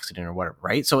the accident or whatever,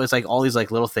 right? So it's like all these like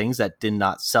little things that did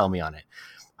not sell me on it.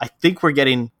 I think we're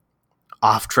getting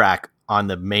off track on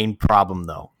the main problem,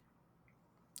 though.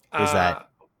 Is that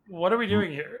what are we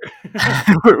doing here?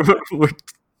 we're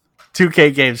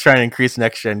 2K games trying to increase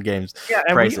next gen games. Yeah,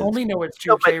 and prices. We only know it's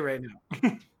 2K right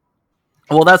now.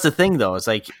 Well, that's the thing, though. It's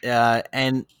like,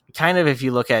 and kind of if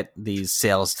you look at these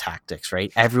sales tactics,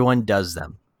 right? Everyone does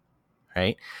them,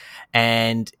 right?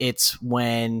 And it's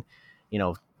when,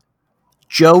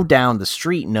 Joe down the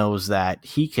street knows that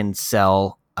he can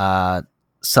sell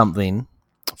something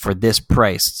for this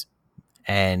price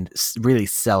and really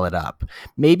sell it up.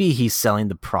 Maybe he's selling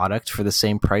the product for the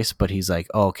same price, but he's like,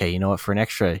 oh, okay, you know what? For an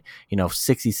extra,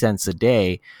 60 cents a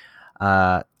day,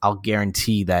 I'll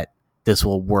guarantee that this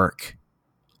will work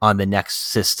on the next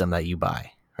system that you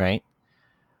buy, right?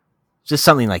 Just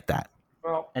something like that.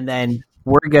 Well, and then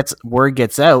word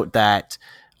gets out that,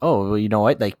 oh, well, you know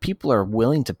what? Like, people are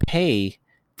willing to pay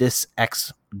this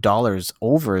X dollars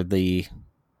over the,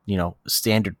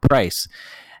 standard price.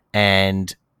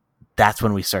 And that's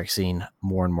when we start seeing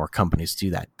more and more companies do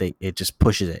that. It just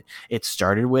pushes it. It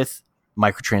started with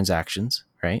microtransactions,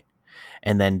 right?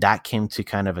 And then that came to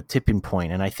kind of a tipping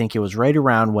point. And I think it was right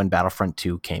around when Battlefront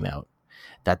 2 came out.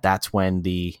 That's when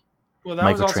the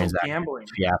microtransactions was also gambling.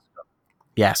 Yeah.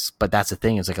 Yes, but that's the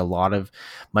thing. It's like a lot of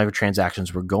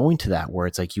microtransactions were going to that, where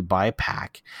it's like you buy a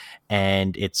pack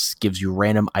and it gives you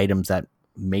random items that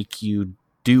make you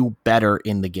do better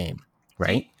in the game,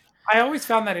 right? I always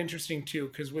found that interesting too,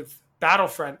 because with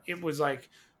Battlefront, it was like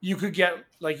you could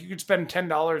spend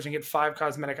 $10 and get 5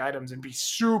 cosmetic items and be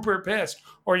super pissed,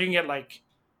 or you can get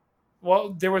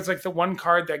there was like the one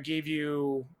card that gave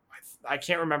you, I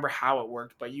can't remember how it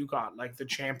worked, but you got like the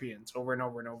champions over and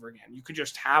over and over again. You could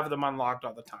just have them unlocked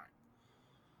all the time.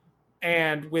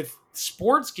 And with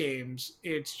sports games,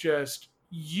 it's just,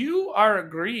 you are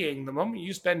agreeing the moment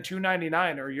you spend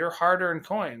 $2.99 or your hard-earned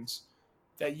coins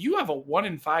that you have a 1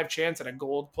 in 5 chance at a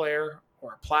gold player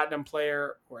or a platinum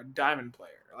player or a diamond player.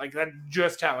 Like, that's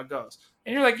just how it goes.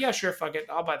 And you're like, yeah, sure, fuck it.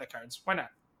 I'll buy the cards. Why not?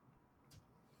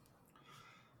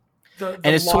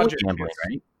 And it's totally gambling,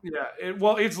 right? Yeah,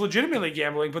 it's legitimately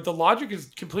gambling, but the logic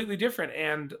is completely different.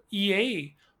 And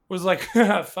EA was like,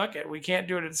 fuck it. We can't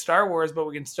do it in Star Wars, but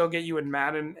we can still get you in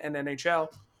Madden and NHL.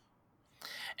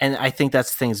 And I think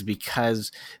that's the thing, is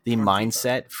because the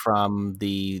mindset from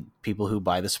the people who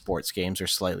buy the sports games are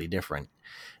slightly different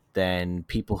than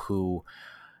people who,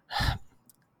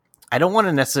 I don't want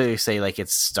to necessarily say like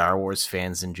it's Star Wars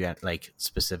fans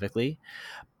specifically,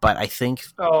 but I think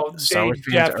they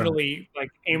definitely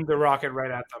aimed the rocket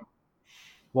right at them.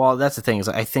 Well, that's the thing, is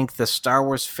I think the Star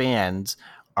Wars fans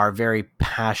are very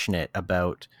passionate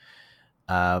about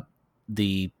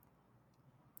the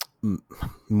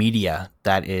media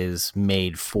that is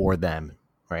made for them,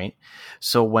 right?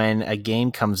 So when a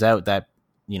game comes out that,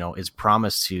 is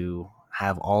promised to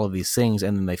have all of these things,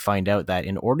 and then they find out that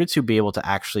in order to be able to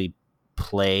actually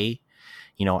play,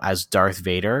 as Darth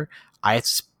Vader, I have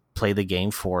to play the game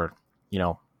for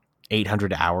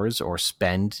 800 hours or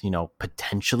spend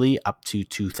potentially up to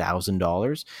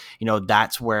 $2,000.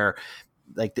 That's where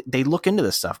they look into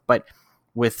this stuff. But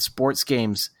with sports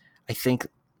games, I think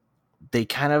they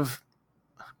kind of,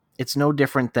 it's no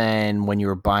different than when you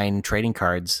were buying trading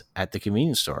cards at the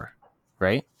convenience store,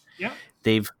 right? Yeah.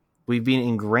 We've been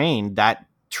ingrained that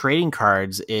trading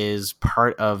cards is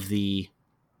part of the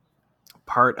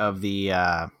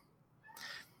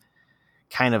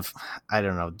kind of, I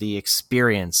don't know, the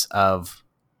experience of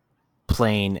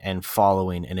playing and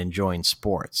following and enjoying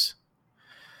sports.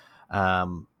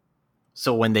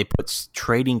 So when they put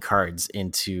trading cards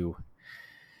into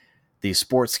these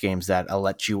sports games that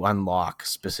let you unlock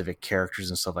specific characters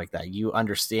and stuff like that, you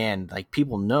understand,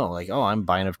 people know, oh, I'm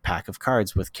buying a pack of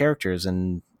cards with characters,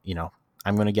 and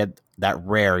I'm going to get that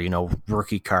rare,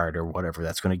 rookie card or whatever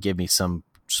that's going to give me some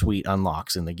sweet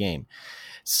unlocks in the game.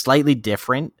 Slightly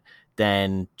different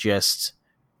than just,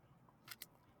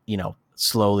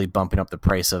 slowly bumping up the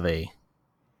price of a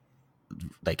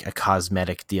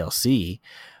cosmetic DLC.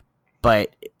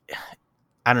 But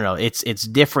I don't know, it's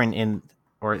different in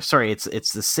or sorry, it's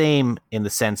the same in the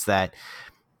sense that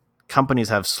companies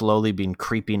have slowly been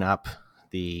creeping up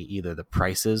either the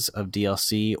prices of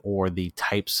DLC or the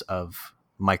types of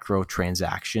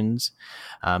microtransactions.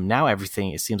 Now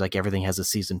it seems like everything has a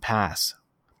season pass,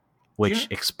 which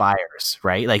expires,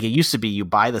 right? Like it used to be you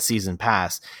buy the season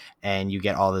pass and you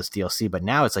get all this DLC, but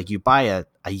now it's like you buy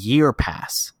a year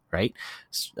pass, right?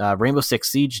 Rainbow Six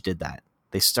Siege did that.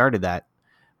 They started that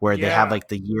where they have like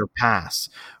the year pass.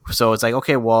 So it's like,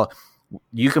 okay, well,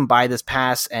 you can buy this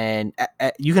pass and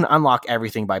you can unlock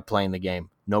everything by playing the game.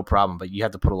 No problem, but you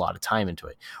have to put a lot of time into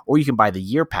it. Or you can buy the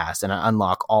year pass and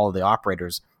unlock all of the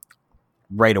operators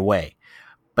right away.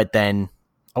 But then,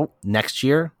 next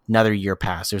year, another year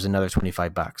pass. There's another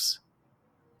 $25.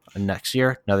 Next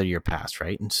year, another year pass,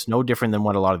 right? And it's no different than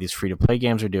what a lot of these free-to-play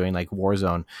games are doing, like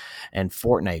Warzone and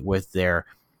Fortnite with their,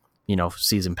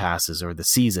 season passes or the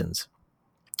seasons,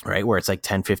 right? Where it's like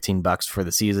 $10-15 for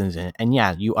the seasons. And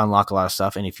yeah, you unlock a lot of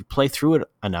stuff. And if you play through it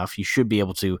enough, you should be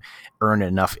able to earn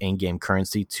enough in-game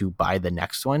currency to buy the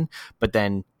next one. But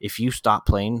then if you stop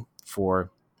playing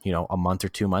for, a month or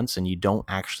 2 months and you don't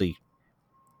actually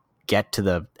get to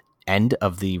the end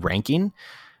of the ranking,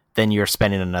 then you're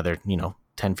spending another,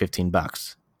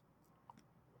 $10-15.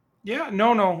 Yeah,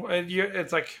 no.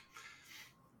 It's like,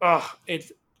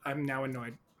 I'm now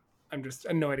annoyed. I'm just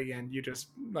annoyed again. You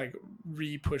just like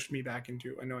re-pushed me back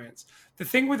into annoyance. The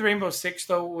thing with Rainbow Six,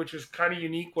 though, which is kind of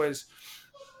unique, was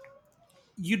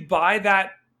you'd buy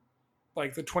that,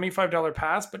 like the $25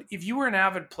 pass, but if you were an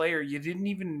avid player, you didn't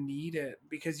even need it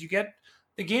because you get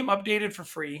the game updated for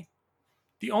free.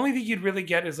 The only thing you'd really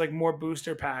get is like more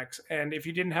booster packs, and if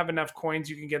you didn't have enough coins,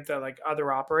 you can get the like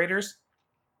other operators.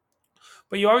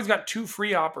 But you always got 2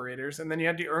 free operators, and then you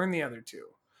had to earn the other 2.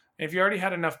 And if you already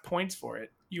had enough points for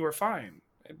it, you were fine.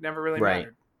 It never really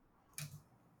mattered.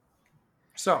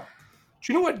 So,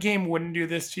 do you know what game wouldn't do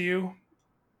this to you?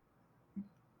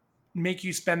 Make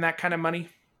you spend that kind of money?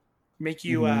 Make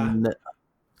you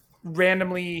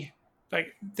randomly...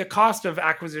 Like, the cost of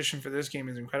acquisition for this game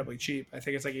is incredibly cheap. I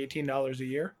think it's like $18 a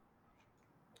year.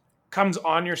 Comes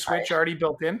on your Switch already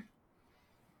built in.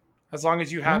 As long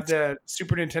as you have the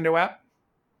Super Nintendo app.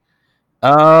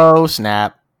 Oh,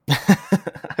 snap.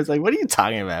 I was like, what are you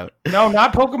talking about? No,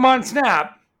 not Pokemon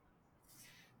Snap.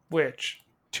 Which,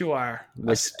 to our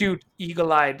astute,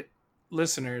 eagle-eyed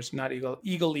listeners, not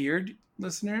eagle-eared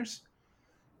listeners,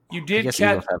 you did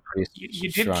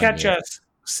catch us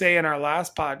say in our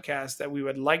last podcast that we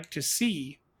would like to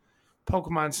see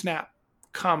Pokemon Snap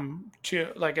come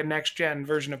to like a next-gen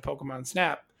version of Pokemon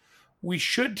Snap. We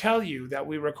should tell you that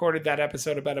we recorded that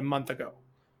episode about a month ago.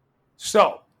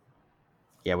 So...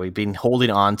 yeah, we've been holding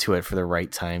on to it for the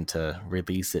right time to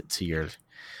release it to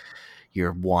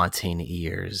your wanting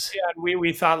ears. Yeah,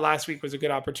 we thought last week was a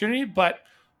good opportunity, but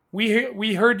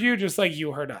we heard you just like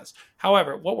you heard us.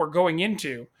 However, what we're going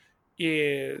into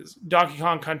is Donkey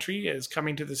Kong Country is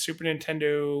coming to the Super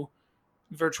Nintendo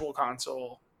Virtual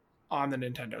Console on the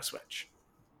Nintendo Switch.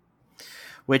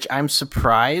 Which I'm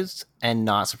surprised and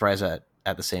not surprised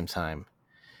at the same time.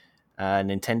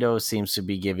 Nintendo seems to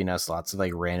be giving us lots of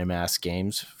like random ass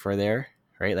games for there,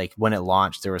 right? Like when it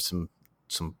launched, there were some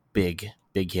big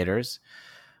hitters,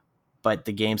 but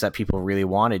the games that people really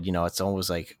wanted, it's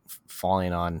almost like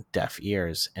falling on deaf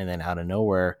ears. And then out of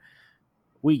nowhere,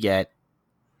 we get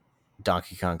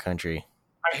Donkey Kong Country.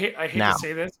 I hate to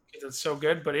say this because it's so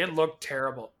good, but it looked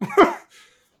terrible.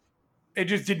 It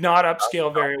just did not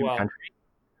upscale very well. Country.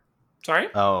 Sorry?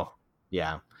 Oh,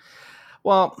 yeah.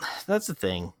 Well, that's the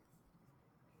thing.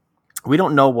 We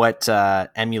don't know what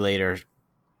emulator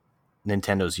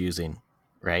Nintendo's using,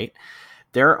 right?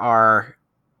 There are,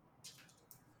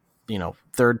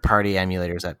 third-party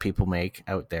emulators that people make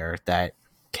out there that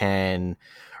can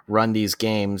run these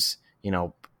games,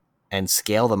 and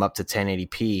scale them up to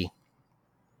 1080p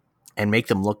and make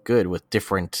them look good with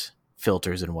different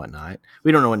filters and whatnot.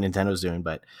 We don't know what Nintendo's doing,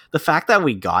 but the fact that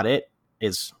we got it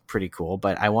is pretty cool.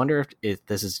 But I wonder if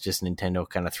this is just Nintendo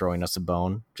kind of throwing us a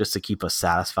bone just to keep us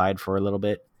satisfied for a little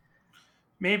bit.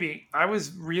 Maybe. I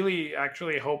was really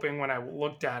actually hoping when I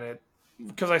looked at it,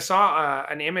 because I saw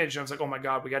an image and I was like, oh my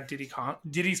God, we got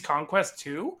Diddy's Conquest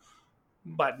 2.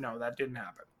 But no, that didn't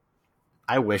happen.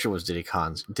 I wish it was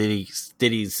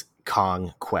Diddy's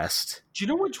Kong Quest. Do you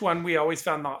know which one we always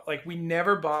found like we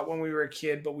never bought when we were a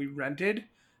kid, but we rented,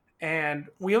 and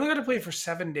we only got to play it for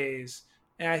 7 days.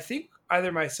 And I think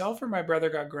either myself or my brother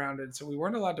got grounded, so we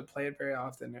weren't allowed to play it very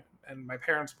often, and my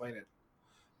parents played it.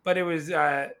 But it was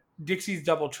Dixie's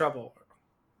Double Trouble.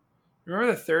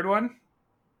 Remember the third one?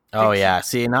 Oh, Dixie. Yeah.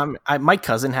 See, and my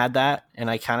cousin had that, and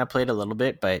I kind of played a little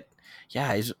bit, but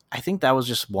yeah, I think that was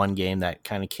just one game that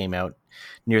kind of came out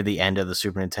near the end of the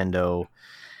Super Nintendo,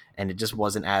 and it just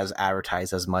wasn't as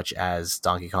advertised as much as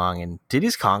Donkey Kong. And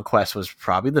Diddy's Conquest was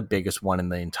probably the biggest one in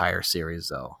the entire series,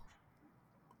 though.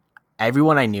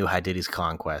 Everyone I knew had Diddy's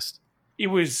Conquest. It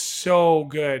was so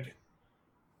good.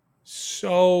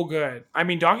 So good. I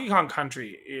mean, Donkey Kong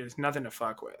Country is nothing to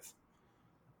fuck with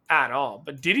at all.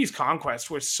 But Diddy's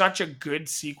Conquest was such a good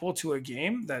sequel to a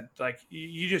game that, like,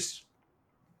 you just...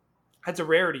 That's a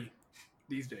rarity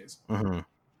these days. Mm-hmm.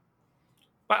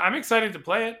 But I'm excited to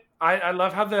play it. I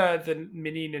love how the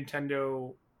mini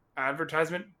Nintendo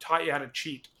advertisement taught you how to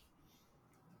cheat.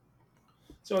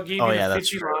 So it gave you the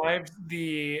 50 lives,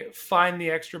 find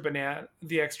the extra banana,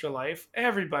 the extra life.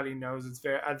 Everybody knows it's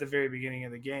at the very beginning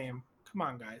of the game. Come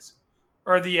on, guys.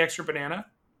 Or the extra banana.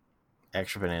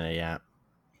 Extra banana, yeah.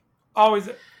 Always,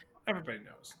 everybody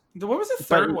knows. What was the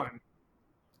third one?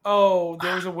 Oh,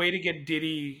 there was a way to get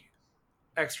Diddy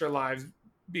extra lives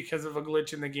because of a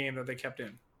glitch in the game that they kept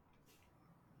in.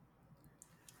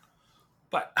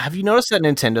 But have you noticed that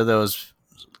Nintendo, though, has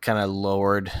kind of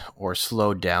lowered or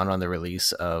slowed down on the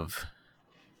release of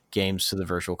games to the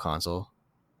Virtual Console?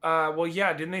 Well,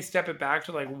 yeah, didn't they step it back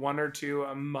to like 1 or 2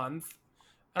 a month?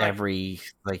 Every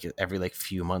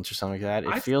few months or something like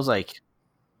that. It feels like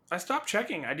I stopped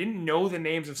checking. I didn't know the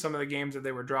names of some of the games that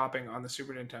they were dropping on the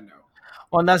Super Nintendo.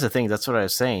 Well, and that's the thing. That's what I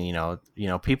was saying. You know,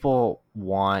 people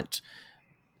want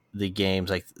the games,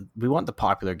 like we want the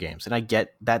popular games, and I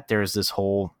get that there's this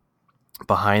whole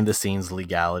behind the scenes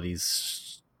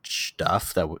legalities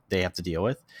stuff that they have to deal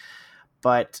with,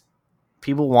 but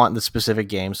people want the specific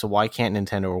game. So why can't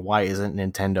Nintendo, or why isn't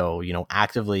Nintendo,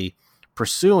 actively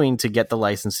pursuing to get the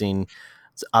licensing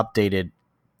updated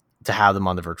to have them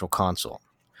on the Virtual Console?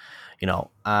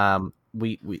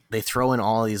 They throw in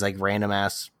all of these like random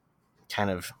ass kind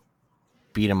of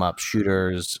beat 'em up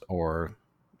shooters or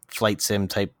flight sim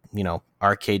type,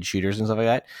 arcade shooters and stuff like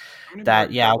that. How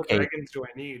many more dragons do I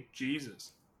need?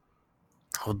 Jesus.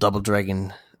 Oh, Double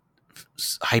Dragon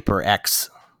Hyper X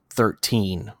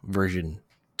 13 version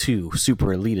 2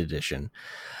 Super Elite Edition.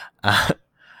 That's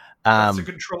the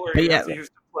controller you have to use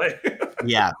to play.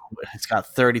 Yeah, it's got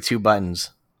 32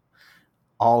 buttons,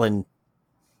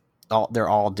 they're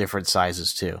all different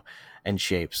sizes too and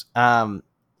shapes. But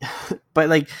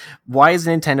like, why is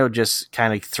Nintendo just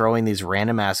kind of throwing these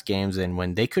random ass games in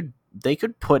when they could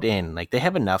put in, like, they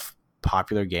have enough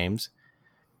popular games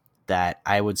that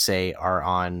I would say are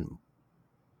on,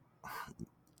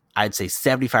 I'd say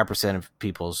 75% of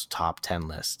people's top 10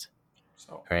 list.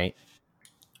 So, right.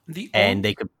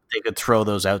 They could throw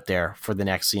those out there for the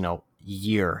next,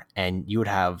 year, and you would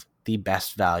have the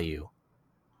best value.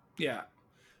 Yeah.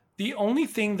 The only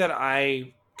thing that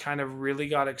I kind of really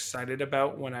got excited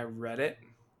about when I read it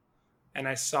and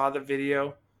I saw the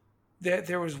video,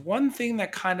 there was one thing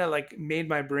that kind of like made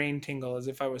my brain tingle as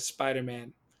if I was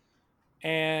Spider-Man.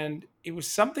 And it was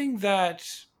something that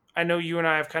I know you and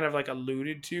I have kind of like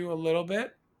alluded to a little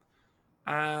bit.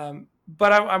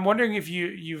 But I'm wondering if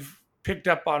you've picked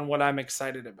up on what I'm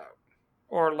excited about,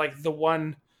 or like the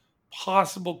one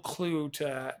possible clue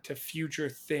to future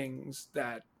things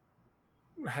that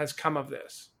has come of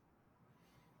this.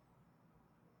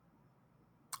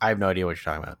 I have no idea what you're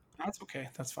talking about. That's okay.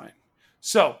 That's fine.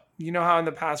 So, you know how in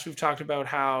the past we've talked about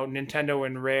how Nintendo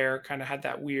and Rare kind of had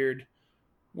that weird,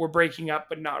 we're breaking up,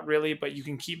 but not really, but you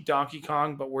can keep Donkey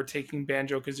Kong, but we're taking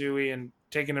Banjo-Kazooie and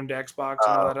taking them to Xbox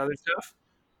and all that other stuff.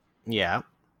 Yeah.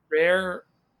 Rare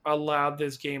allowed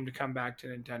this game to come back to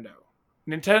Nintendo.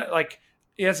 Nintendo, like,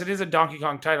 yes, it is a Donkey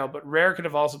Kong title, but Rare could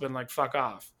have also been like, fuck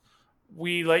off.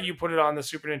 We let you put it on the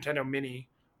Super Nintendo Mini,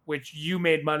 which you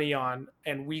made money on,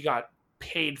 and we got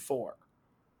paid for.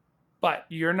 But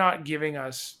you're not giving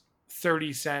us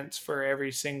 30 cents for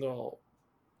every single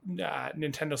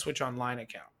Nintendo Switch Online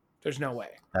account. There's no way.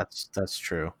 That's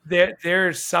true.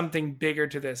 There's something bigger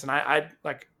to this. And I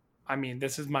mean,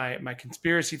 this is my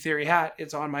conspiracy theory hat.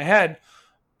 It's on my head.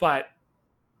 But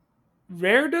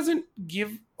Rare doesn't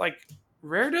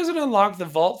unlock the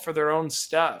vault for their own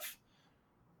stuff.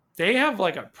 They have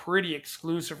like a pretty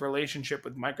exclusive relationship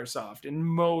with Microsoft in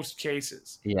most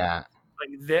cases. Yeah.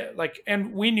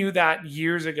 And we knew that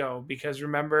years ago because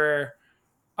remember,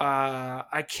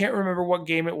 I can't remember what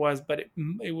game it was, but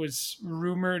it was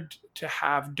rumored to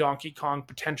have Donkey Kong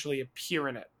potentially appear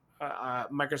in it,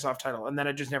 Microsoft title, and then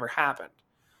it just never happened.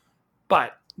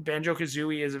 But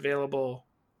Banjo-Kazooie is available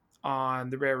on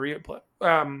the Rare Replay,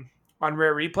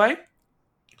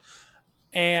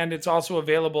 and it's also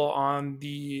available on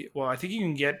I think you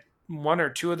can get one or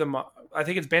two of them. I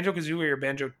think it's Banjo-Kazooie or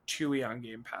Banjo-Tooie on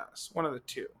Game Pass. One of the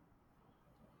two.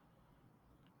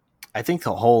 I think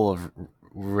the whole of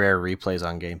Rare replays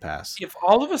on Game Pass. If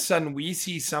all of a sudden we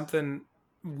see something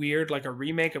weird like a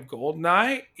remake of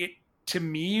GoldenEye, it to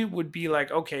me would be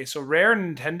like, okay, so Rare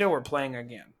and Nintendo are playing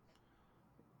again.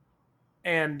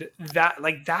 And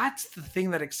that's the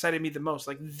thing that excited me the most.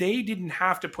 Like, they didn't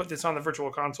have to put this on the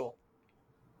Virtual Console.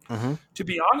 Mm-hmm. To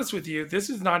be honest with you, this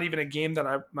is not even a game that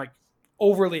I'm like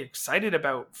overly excited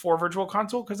about for Virtual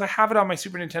Console, because I have it on my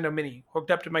Super Nintendo Mini hooked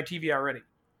up to my TV already.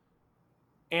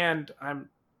 And I'm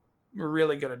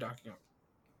really good at Donkey Kong.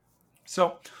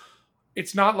 So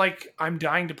it's not like I'm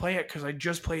dying to play it because I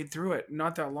just played through it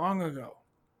not that long ago.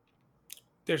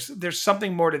 There's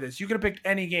something more to this. You could have picked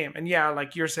any game. And yeah,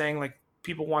 like you're saying, like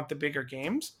people want the bigger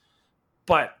games,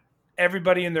 but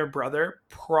everybody and their brother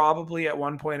probably at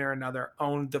one point or another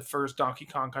owned the first Donkey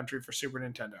Kong Country for Super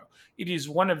Nintendo. It is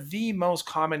one of the most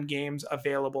common games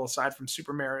available aside from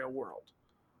Super Mario World.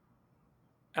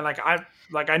 And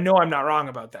I know I'm not wrong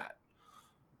about that.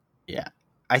 Yeah.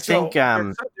 I think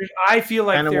I feel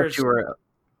like there's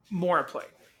more at play.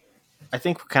 I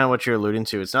think kind of what you're alluding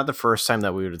to, it's not the first time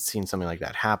that we would have seen something like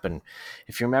that happen.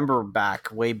 If you remember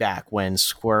way back when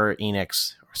Square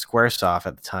Enix or Squaresoft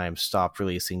at the time stopped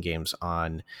releasing games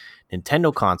on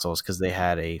Nintendo consoles because they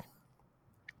had a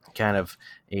kind of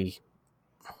a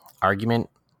argument,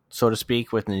 so to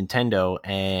speak, with Nintendo,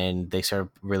 and they started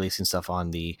releasing stuff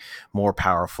on the more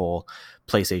powerful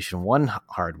PlayStation 1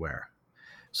 hardware.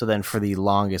 So then for the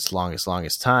longest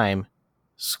time,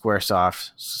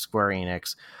 Squaresoft, Square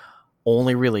Enix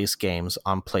only released games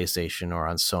on PlayStation or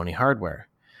on Sony hardware.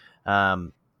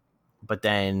 But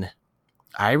then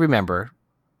I remember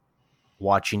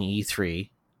watching E3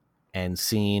 and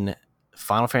seeing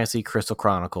Final Fantasy Crystal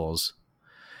Chronicles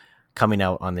coming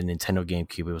out on the Nintendo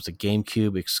GameCube. It was a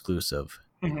GameCube exclusive.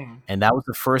 Mm-hmm. And that was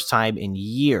the first time in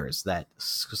years that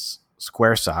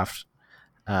Squaresoft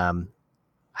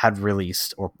had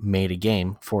released or made a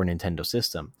game for a Nintendo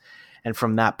system. And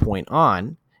from that point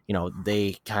on, you know,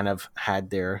 they kind of had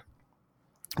their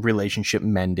relationship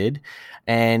mended,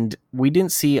 and we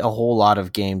didn't see a whole lot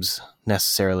of games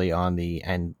necessarily on the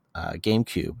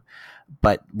GameCube,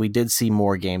 but we did see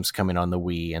more games coming on the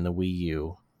Wii and the Wii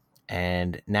U.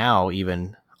 And now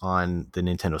even on the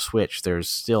Nintendo Switch, there's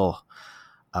still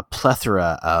a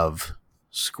plethora of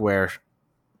Square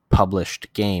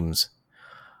published games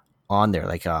on there,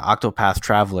 like Octopath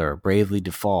Traveler, Bravely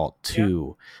Default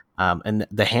 2, and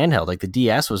the handheld, like the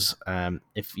DS was,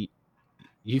 if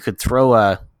you could throw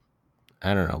I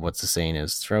don't know what's the saying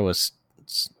is, throw a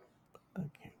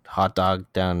hot dog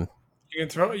down. You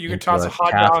can toss a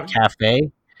hot dog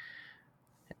cafe,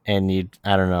 and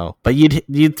I don't know, but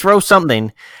you'd throw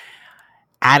something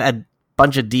at a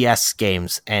bunch of DS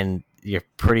games, and you're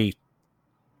pretty.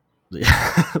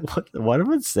 what am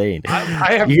I saying?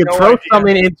 I have you could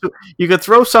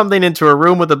throw something into a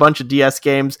room with a bunch of DS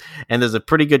games, and there's a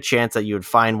pretty good chance that you would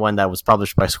find one that was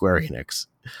published by Square Enix.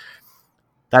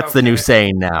 That's the new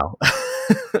saying now.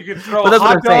 You can throw a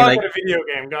hot dog at a video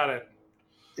game. Got it.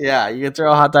 Yeah, you can throw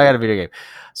a hot dog at a video game.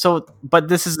 So, but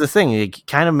this is the thing. Like,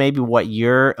 kind of maybe what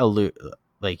you're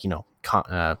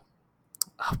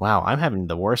wow, I'm having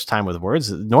the worst time with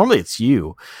words. Normally it's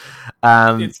you.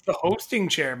 It's the hosting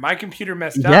chair. My computer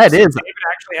messed up. Yeah, it is. David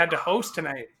actually had to host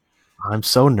tonight. I'm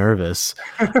so nervous.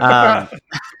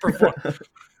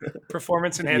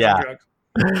 Performance enhancing drugs.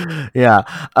 Yeah.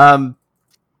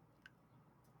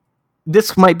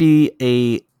 This might be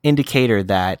a indicator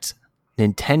that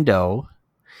Nintendo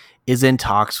is in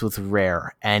talks with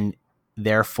Rare and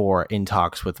therefore in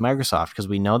talks with Microsoft, because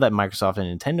we know that Microsoft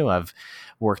and Nintendo have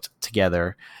worked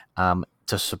together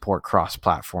to support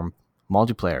cross-platform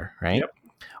multiplayer, right? Yep.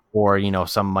 Or, you know,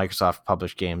 some Microsoft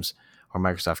published games or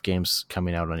Microsoft games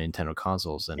coming out on Nintendo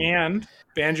consoles. And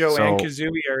Banjo and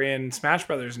Kazooie are in Smash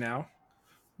Brothers now,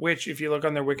 which if you look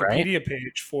on their Wikipedia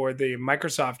page for the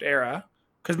Microsoft era,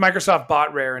 because Microsoft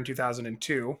bought Rare in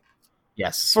 2002.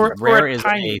 Yes, Rare is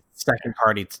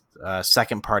a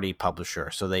second party publisher,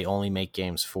 so they only make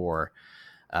games for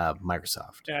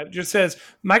Microsoft. Yeah, it just says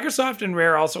Microsoft and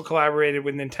Rare also collaborated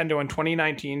with Nintendo in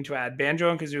 2019 to add Banjo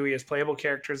and Kazooie as playable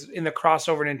characters in the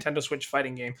crossover Nintendo Switch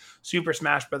fighting game Super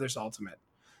Smash Bros. Ultimate.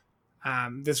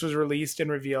 This was released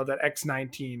and revealed at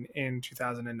X19 in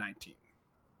 2019.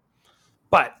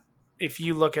 But if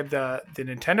you look at the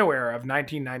Nintendo era of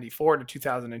 1994 to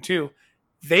 2002,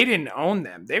 they didn't own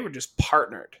them. They were just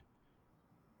partnered.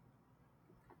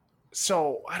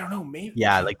 So, I don't know, maybe.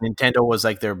 Yeah, like Nintendo was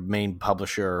like their main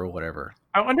publisher or whatever.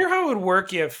 I wonder how it would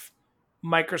work if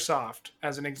Microsoft,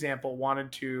 as an example,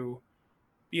 wanted to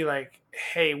be like,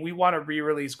 hey, we want to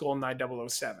re-release GoldenEye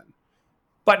 007.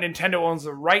 But Nintendo owns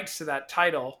the rights to that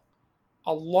title,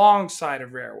 alongside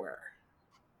of Rareware.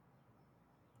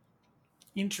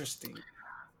 Interesting.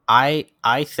 I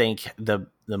think the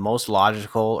most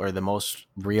logical or the most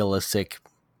realistic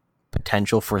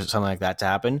potential for something like that to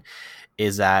happen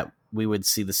is that we would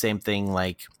see the same thing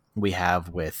like we have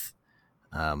with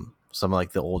some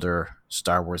like the older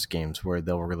Star Wars games where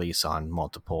they'll release on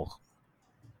multiple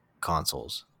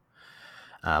consoles.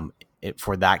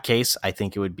 For that case, I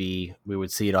think we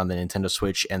would see it on the Nintendo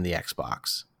Switch and the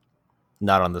Xbox,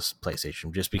 not on the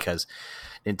PlayStation, just because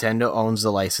Nintendo owns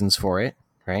the license for it,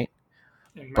 right?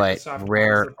 And But Microsoft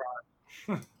Rare,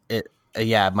 owns the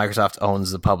Microsoft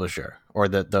owns the publisher or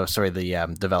the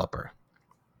developer.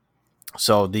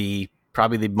 So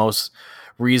probably the most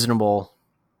reasonable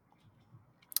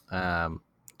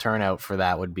turnout for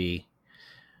that would be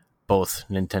both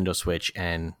Nintendo Switch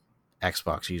and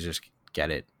Xbox users get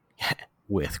it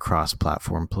with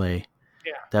cross-platform play.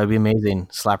 Yeah. That would be amazing.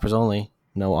 Slappers only,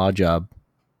 no odd job.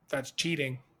 That's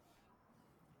cheating.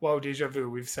 Whoa, deja vu.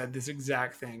 We've said this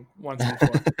exact thing once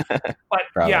before. But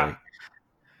Probably. yeah.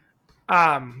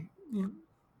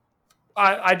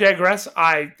 I digress.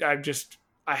 I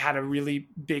had a really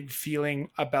big feeling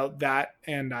about that,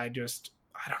 and I don't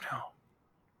know.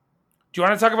 Do you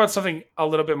want to talk about something a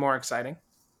little bit more exciting?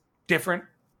 Different?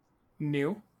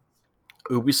 New?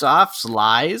 Ubisoft's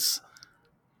lies?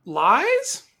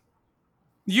 Lies?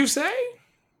 You say?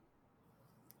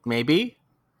 Maybe.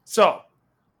 So,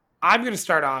 I'm going to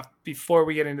start off before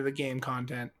we get into the game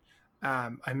content.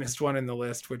 I missed one in the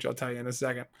list, which I'll tell you in a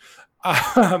second.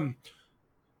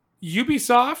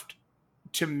 Ubisoft,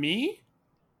 to me,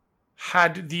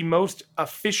 had the most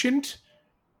efficient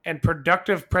and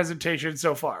productive presentation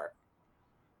so far.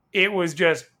 It was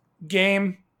just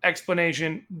game,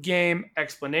 explanation, game,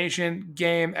 explanation,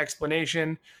 game,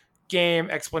 explanation, game,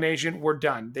 explanation. We're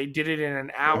done. They did it in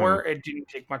an hour. It didn't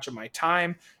take much of my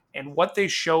time. And what they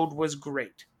showed was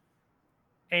great.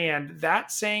 And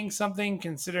that's saying something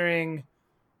considering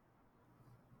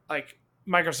like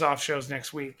Microsoft shows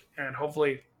next week. And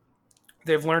hopefully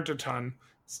they've learned a ton.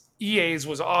 EA's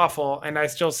was awful. And I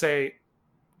still say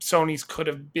Sony's could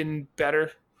have been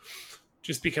better.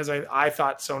 Just because I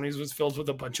thought Sony's was filled with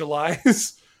a bunch of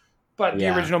lies. But the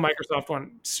original Microsoft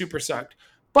one super sucked.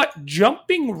 But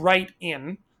jumping right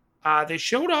in, they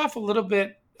showed off a little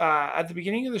bit at the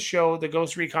beginning of the show, the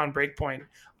Ghost Recon Breakpoint.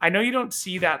 I know you don't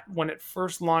see that when it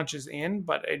first launches in,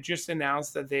 but it just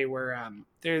announced that they were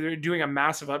they're doing a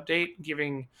massive update,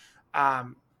 giving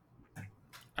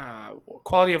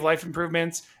quality of life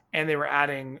improvements, and they were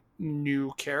adding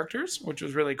new characters, which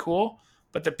was really cool.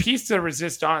 But the piece de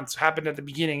resistance happened at the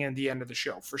beginning and the end of the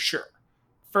show, for sure.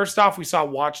 First off, we saw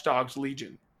Watch Dogs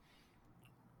Legion.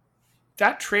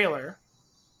 That trailer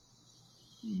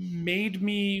made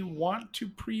me want to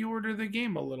pre-order the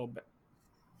game a little bit.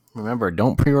 Remember,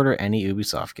 don't pre-order any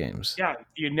Ubisoft games. Yeah,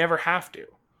 you never have to.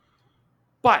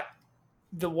 But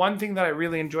the one thing that I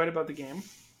really enjoyed about the game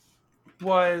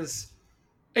was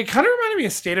it kind of reminded me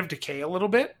of State of Decay a little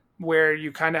bit, where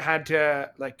you kind of had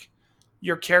to, like,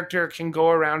 your character can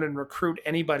go around and recruit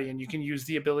anybody, and you can use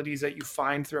the abilities that you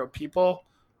find throughout people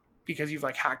because you've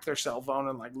like hacked their cell phone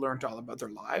and like learned all about their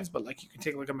lives. But like you can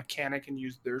take like a mechanic and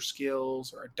use their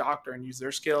skills, or a doctor and use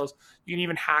their skills. You can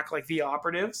even hack like the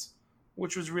operatives,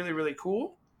 which was really, really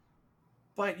cool.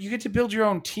 But you get to build your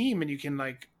own team, and you can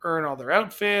like earn all their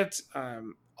outfits,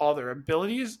 all their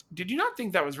abilities. Did you not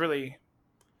think that was really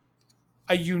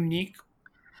a unique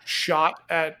shot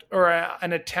at, or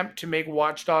an attempt to make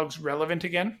Watch Dogs relevant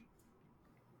again?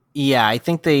 Yeah, I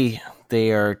think they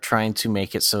are trying to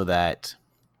make it so that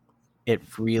it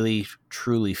really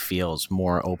truly feels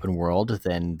more open world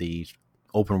than the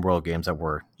open world games that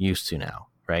we're used to now,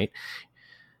 right?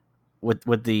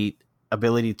 With the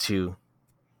ability to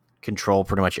control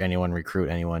pretty much anyone, recruit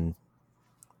anyone,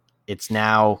 it's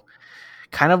now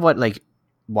kind of what like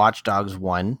Watch Dogs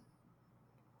 1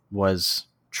 was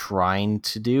trying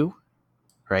to do,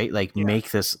 right? Like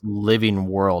make this living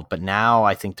world. But now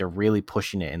I think they're really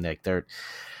pushing it, and like they're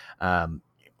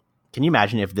can you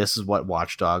imagine if this is what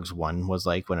Watch Dogs 1 was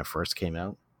like when it first came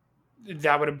out?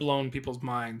 That would have blown people's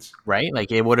minds, right?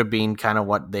 Like it would have been kind of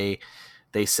what they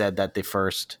said that the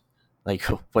first, like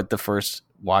what the first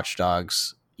Watch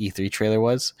Dogs E3 trailer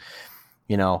was,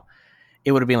 you know,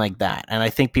 it would have been like that. And I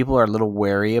think people are a little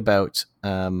wary about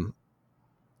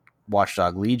Watch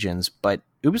Dogs Legions, but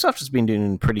Ubisoft has been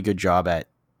doing a pretty good job at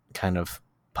kind of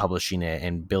publishing it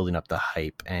and building up the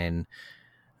hype and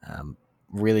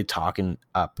really talking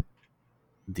up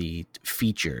the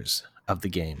features of the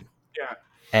game. Yeah.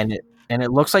 And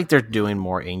it looks like they're doing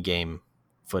more in-game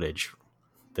footage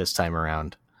this time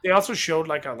around. They also showed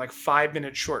like a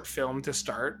 5-minute short film to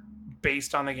start,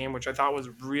 based on the game, which I thought was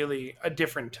really a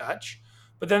different touch.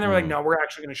 But then they were like, no, we're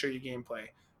actually going to show you gameplay.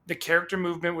 The character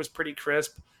movement was pretty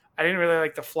crisp. I didn't really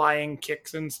like the flying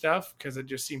kicks and stuff because it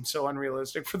just seemed so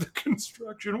unrealistic for the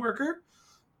construction worker.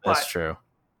 That's true.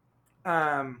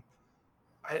 I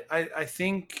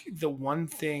think the one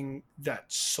thing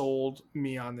that sold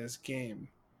me on this game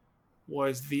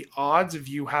was the odds of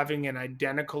you having an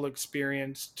identical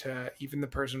experience to even the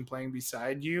person playing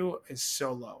beside you is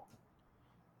so low.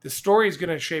 The story is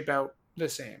going to shape out the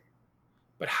same,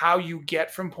 but how you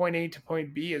get from point A to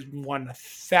point B is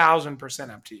 1,000%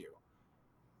 up to you.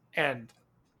 And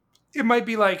it might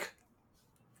be like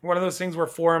one of those things where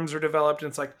forums are developed and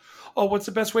it's like, oh, what's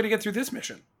the best way to get through this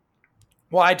mission?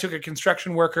 Well, I took a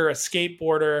construction worker, a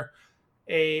skateboarder,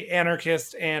 a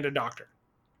anarchist, and a doctor.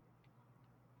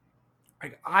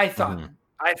 Like I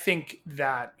think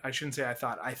that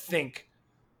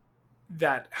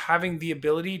having the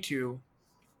ability to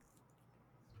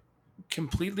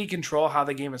completely control how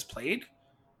the game is played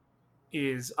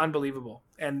is unbelievable.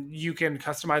 And you can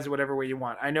customize it whatever way you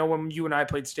want. I know when you and I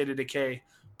played State of Decay,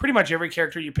 pretty much every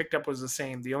character you picked up was the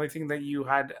same. The only thing that you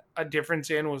had a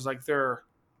difference in was like their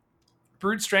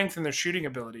brute strength and their shooting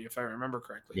ability, if I remember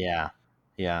correctly.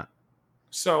 Yeah.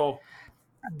 So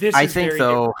I think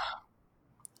though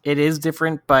it is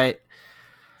different, but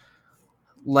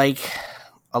like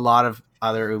a lot of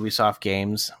other Ubisoft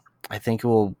games, I think it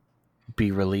will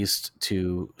be released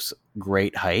to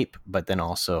great hype, but then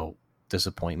also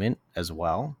disappointment as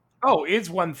well. Oh, it's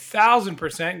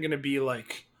 1,000% going to be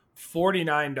like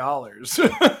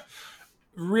 $49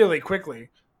 really quickly.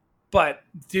 But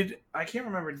I can't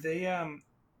remember. They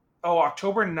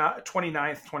October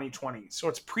 29th, 2020. So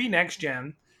it's pre-next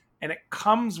gen and it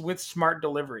comes with smart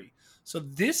delivery. So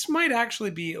this might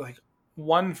actually be like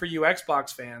one for you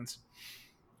Xbox fans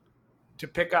to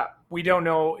pick up. We don't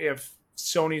know if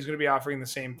Sony's going to be offering the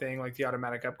same thing, like the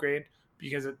automatic upgrade,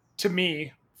 because to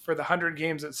me, for the 100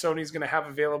 games that Sony's going to have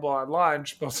available on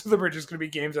launch, most of them are just going to be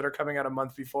games that are coming out a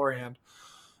month beforehand.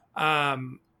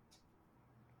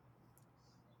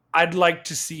 I'd like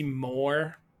to see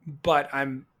more, but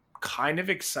I'm kind of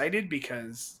excited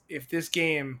because if this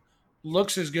game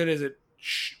looks as good as it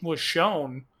was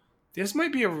shown, this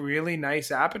might be a really nice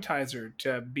appetizer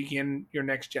to begin your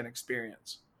next gen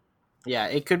experience. Yeah,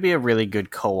 it could be a really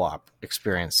good co-op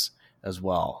experience as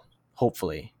well,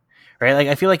 hopefully. Right? Like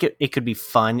I feel like it could be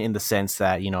fun in the sense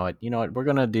that, you know what, we're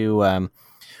going to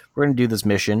do this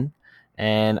mission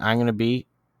and I'm going to be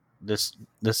this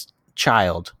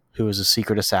child who is a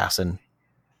secret assassin.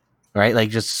 Right? Like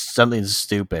just something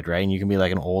stupid, right? And you can be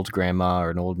like an old grandma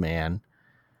or an old man.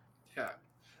 Yeah.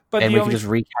 But and we can just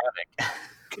wreak havoc.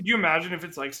 Could you imagine if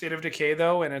it's like State of Decay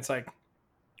though, and it's like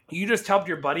you just helped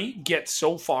your buddy get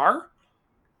so far,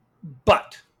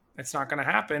 but it's not going to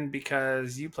happen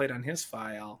because you played on his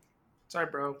file. Sorry,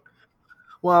 bro.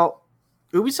 Well,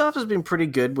 Ubisoft has been pretty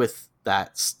good with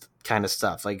that kind of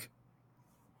stuff. Like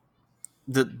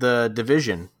the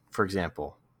Division, for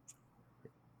example.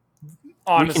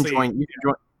 Honestly,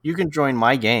 you can join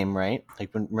my game, right? Like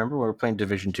remember when we were playing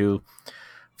Division 2 a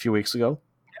few weeks ago?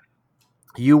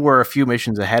 You were a few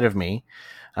missions ahead of me.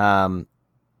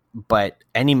 But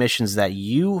any missions that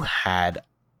you had,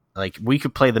 like we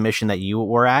could play the mission that you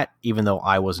were at, even though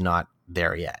I was not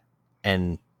there yet.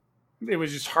 And it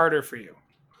was just harder for you.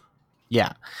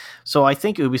 Yeah. So I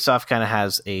think Ubisoft kind of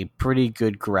has a pretty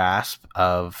good grasp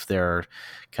of their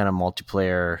kind of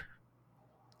multiplayer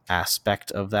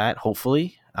aspect of that,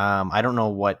 hopefully. I don't know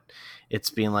what it's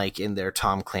been like in their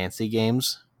Tom Clancy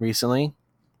games recently.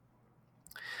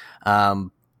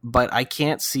 But I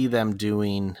can't see them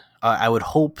doing... I would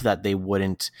hope that they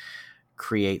wouldn't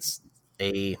create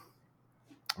a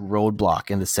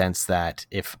roadblock in the sense that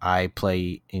if I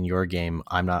play in your game,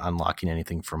 I'm not unlocking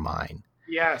anything for mine.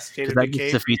 Yeah, State of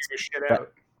Decay defeats your shit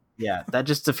out. Yeah, that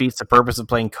just defeats the purpose of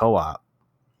playing co-op.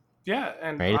 Yeah,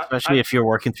 and right, especially if you're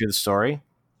working through the story.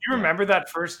 You remember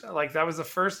that first? Like that was the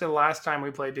first and last time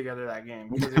we played together that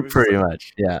game. It was pretty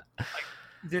much, yeah. Like,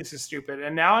 this is stupid,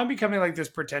 and now I'm becoming like this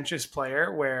pretentious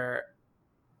player where,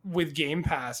 with Game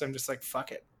Pass, I'm just like,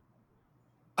 fuck it.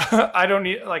 I don't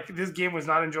need this game was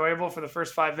not enjoyable for the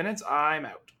first 5 minutes. I'm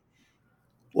out.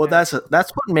 Well, that's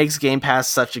what makes Game Pass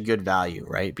such a good value,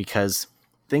 right? Because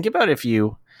think about if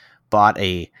you bought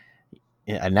a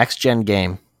next gen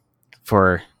game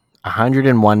for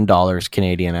 $101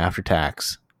 Canadian after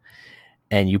tax,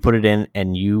 and you put it in,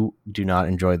 and you do not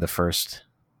enjoy the first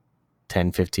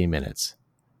 10-15 minutes.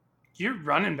 You're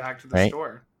running back to the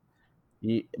store.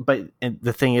 But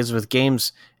the thing is with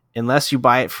games, unless you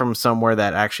buy it from somewhere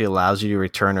that actually allows you to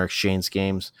return or exchange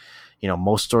games,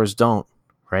 most stores don't,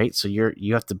 right? So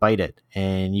you have to bite it,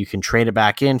 and you can trade it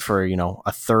back in for,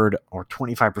 a third or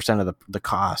 25% of the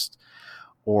cost,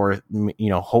 or,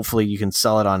 hopefully you can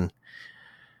sell it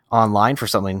online for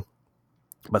something.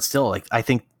 But still, like, I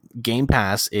think Game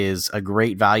Pass is a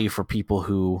great value for people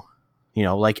who,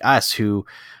 like us, who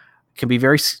can be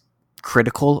very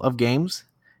critical of games.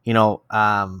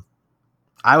 I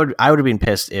would have been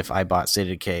pissed if I bought State of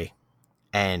Decay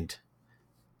and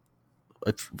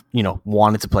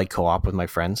wanted to play co-op with my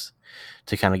friends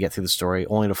to kind of get through the story,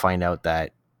 only to find out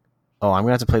that, I'm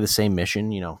gonna have to play the same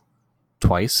mission,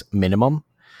 twice minimum,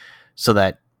 so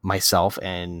that myself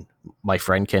and my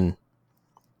friend can,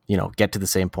 get to the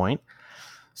same point.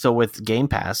 So with Game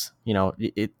Pass, you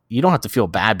don't have to feel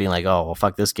bad being like, oh, well,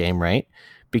 fuck this game, right?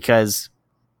 Because,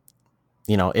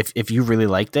 if you really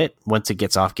liked it, once it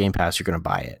gets off Game Pass, you're going to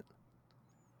buy it,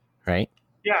 right?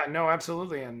 Yeah, no,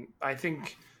 absolutely. And I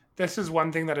think this is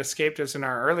one thing that escaped us in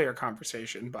our earlier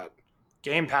conversation, but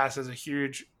Game Pass is a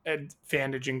huge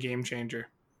advantage and game changer.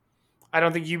 I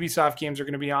don't think Ubisoft games are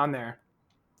going to be on there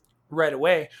right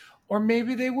away. Or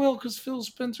maybe they will, because Phil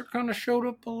Spencer kind of showed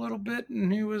up a little bit, and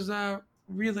he was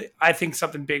really... I think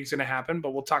something big's going to happen,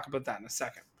 but we'll talk about that in a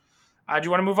second. Do you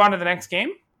want to move on to the next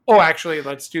game? Oh, actually,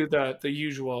 let's do the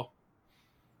usual.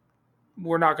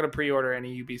 We're not going to pre-order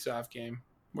any Ubisoft game.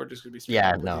 We're just going to be...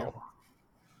 Yeah, no.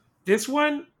 This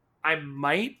one, I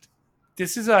might...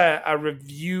 This is a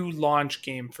review launch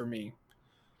game for me.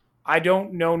 I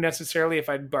don't know necessarily if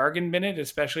I'd bargain bin it,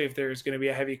 especially if there's going to be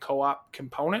a heavy co-op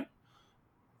component.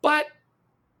 But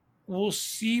we'll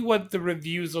see what the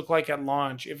reviews look like at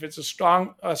launch. If it's a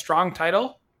strong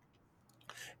title,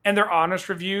 and they're honest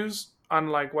reviews,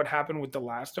 unlike what happened with The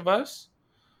Last of Us,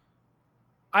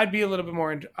 I'd be a little bit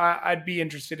more. I'd be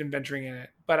interested in venturing in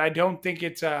it, but I don't think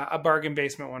it's a bargain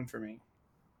basement one for me.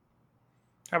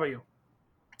 How about you?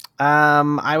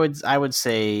 I would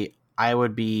say I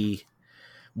would be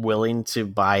willing to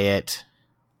buy it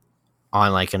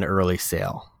on like an early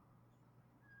sale.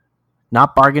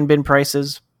 Not bargain bin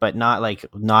prices, but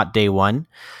not day one,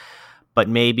 but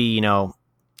maybe, a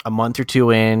month or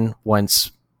two in,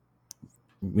 once,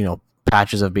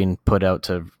 patches have been put out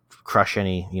to crush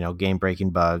any, game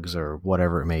breaking bugs or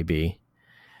whatever it may be.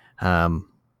 But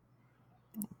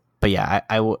yeah,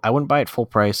 I wouldn't buy it full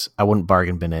price. I wouldn't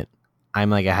bargain bin it. I'm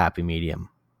like a happy medium.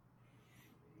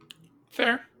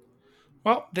 Fair.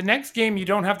 Well, the next game you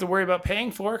don't have to worry about paying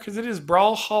for, because it is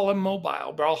Brawlhalla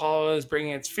Mobile. Brawlhalla is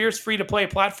bringing its fierce free-to-play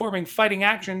platforming fighting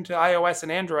action to iOS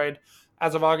and Android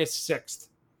as of August 6th.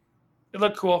 It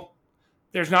looked cool.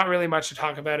 There's not really much to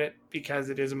talk about it because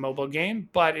it is a mobile game,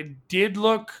 but it did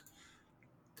look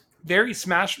very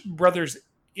Smash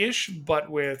Brothers-ish, but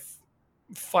with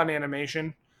fun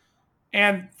animation.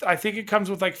 And I think it comes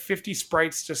with like 50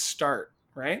 sprites to start,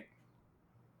 right?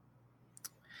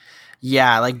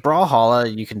 Yeah, like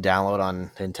Brawlhalla, you can download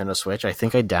on Nintendo Switch. I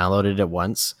think I downloaded it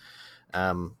once,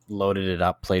 loaded it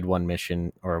up, played one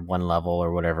mission or one level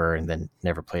or whatever, and then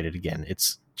never played it again.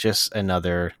 It's just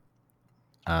another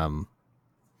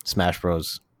Smash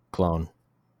Bros. Clone.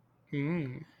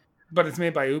 But it's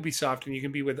made by Ubisoft, and you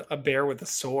can be with a bear with a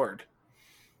sword.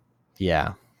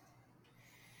 Yeah.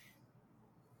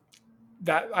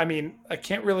 I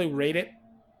can't really rate it,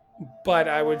 but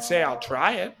I would say I'll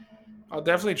try it. I'll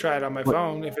definitely try it on my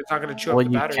phone if it's not going to chew up the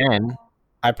battery. Well, you can.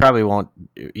 I probably won't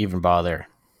even bother.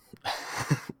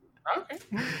 Okay.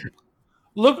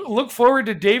 Look forward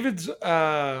to David's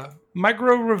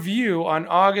micro review on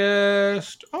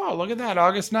August. Oh, look at that,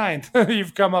 August 9th.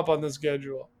 You've come up on the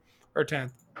schedule, or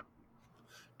 10th.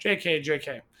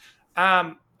 JK.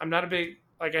 I'm not a big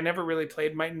I never really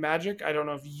played Might and Magic. I don't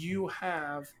know if you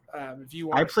have.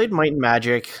 I played Might and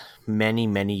Magic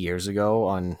many years ago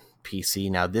on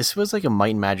PC. Now this was like a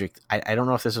Might and Magic. I don't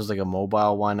know if this was like a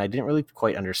mobile one. I didn't really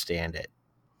quite understand it.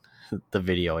 The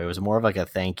video. It was more of like a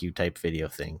thank you type video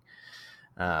thing.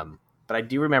 But I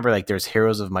do remember like there's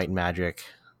Heroes of Might and Magic.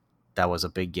 That was a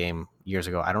big game years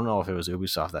ago. I don't know if it was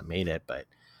Ubisoft that made it, but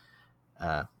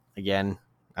again,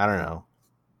 I don't know.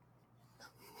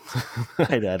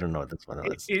 I don't know what this one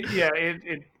was.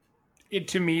 It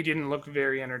to me didn't look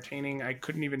very entertaining. I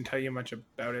couldn't even tell you much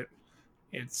about it.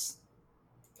 It's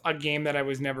a game that I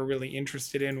was never really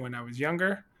interested in when I was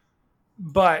younger.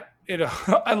 But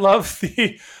I love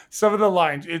some of the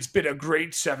lines. It's been a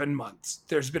great 7 months.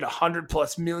 There's been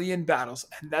 100+ million battles,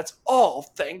 and that's all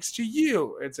thanks to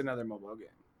you. It's another mobile game.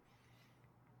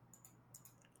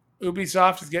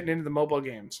 Ubisoft is getting into the mobile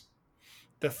games.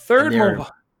 The third mobile.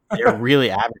 They're really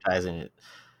advertising it.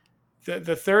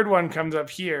 The third one comes up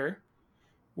here,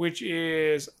 which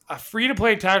is a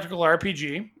free-to-play tactical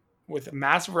RPG with a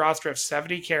massive roster of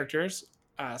 70 characters,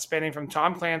 spanning the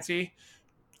Tom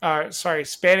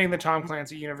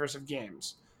Clancy universe of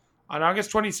games. On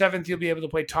August 27th, you'll be able to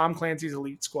play Tom Clancy's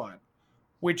Elite Squad,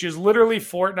 which is literally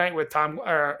Fortnite with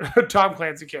Tom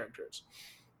Clancy characters.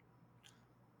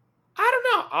 I don't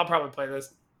know. I'll probably play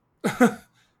this.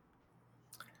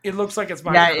 It looks like it's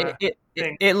my thing.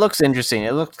 It looks interesting.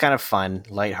 It looks kind of fun,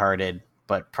 lighthearted,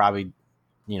 but probably,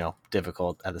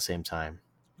 difficult at the same time.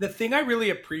 The thing I really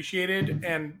appreciated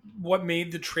and what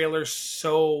made the trailer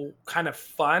so kind of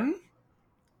fun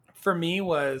for me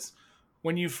was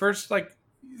when you first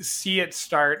see it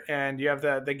start and you have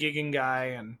the gigging guy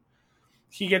and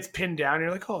he gets pinned down. And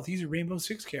you're like, oh, these are Rainbow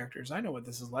Six characters. I know what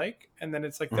this is like. And then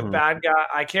it's like the bad guy.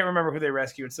 I can't remember who they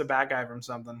rescue. It's the bad guy from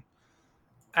something.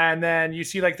 And then you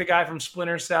see the guy from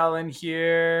Splinter Cell in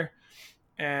here.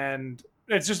 And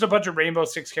it's just a bunch of Rainbow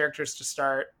Six characters to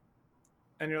start.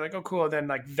 And you're like, oh, cool. And then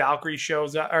Valkyrie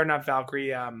shows up. Or not Valkyrie.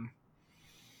 Damn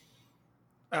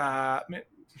it.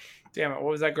 What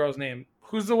was that girl's name?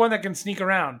 Who's the one that can sneak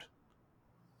around?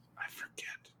 I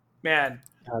forget. Man.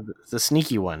 The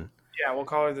sneaky one. Yeah, we'll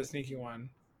call her the sneaky one.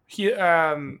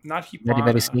 Not Hipana.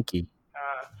 Very sneaky.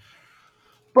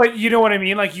 But you know what I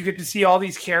mean? You get to see all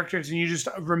these characters and you just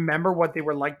remember what they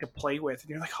were like to play with. And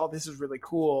you're like, oh, this is really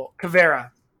cool.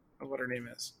 Kavera is what her name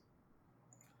is.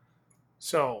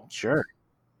 So. Sure.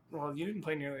 Well, you didn't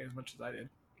play nearly as much as I did.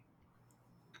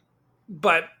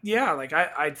 But yeah,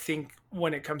 I think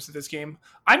when it comes to this game,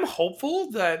 I'm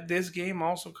hopeful that this game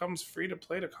also comes free to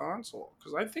play to console.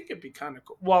 Because I think it'd be kind of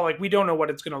cool. Well, we don't know what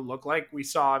it's going to look like. We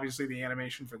saw, obviously, the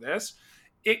animation for this.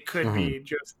 It could be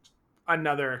just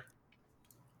another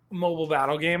mobile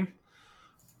battle game.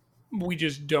 We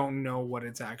just don't know what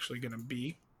it's actually going to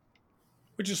be,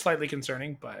 which is slightly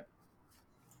concerning, but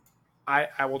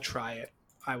I will try it.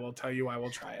 I will tell you I will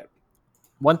try it.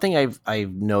 One thing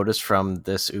I've noticed from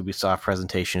this Ubisoft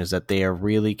presentation is that they are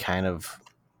really kind of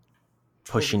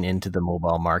pushing into the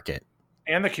mobile market.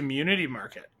 And the community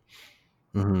market.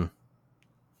 Mm-hmm.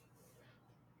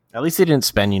 At least they didn't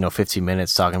spend, 15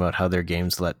 minutes talking about how their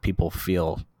games let people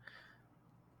feel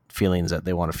feelings that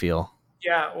they want to feel.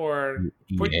 Yeah, or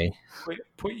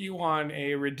put you on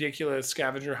a ridiculous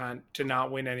scavenger hunt to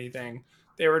not win anything.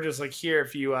 They were just here,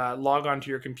 if you log onto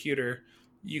your computer,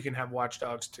 you can have Watch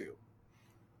Dogs 2.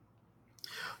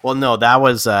 Well, no, that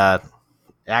was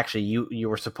actually you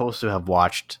were supposed to have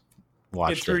watched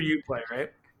it's through Uplay,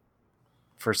 right?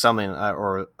 For something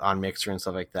or on Mixer and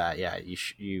stuff like that. Yeah,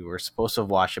 you were supposed to have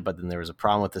watched it, but then there was a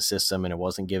problem with the system and it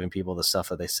wasn't giving people the stuff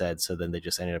that they said. So then they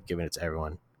just ended up giving it to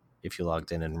everyone if you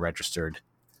logged in and registered.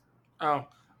 Oh,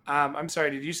 I'm sorry.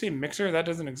 Did you say Mixer? That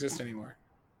doesn't exist anymore.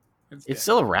 It's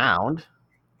still around.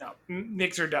 No,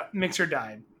 Mixer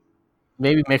died.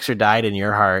 Maybe Mixer died in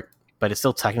your heart, but it's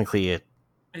still technically a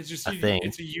thing.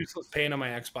 It's a useless pain on my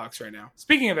Xbox right now.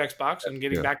 Speaking of Xbox, and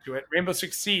getting back to it, Rainbow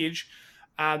Six Siege,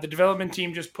 the development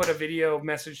team just put a video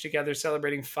message together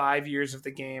celebrating 5 years of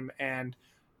the game and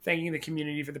thanking the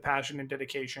community for the passion and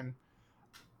dedication.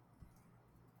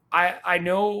 I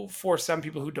know for some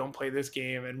people who don't play this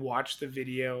game and watch the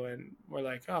video and were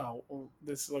like, oh, well,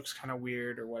 this looks kind of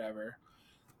weird or whatever.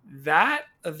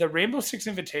 The Rainbow Six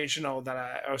Invitational that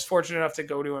I was fortunate enough to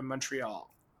go to in Montreal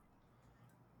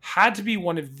had to be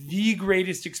one of the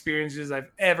greatest experiences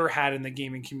I've ever had in the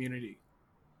gaming community.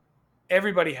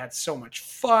 Everybody had so much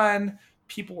fun.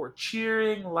 People were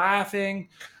cheering, laughing.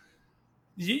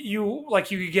 You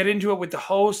could get into it with the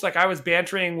host. I was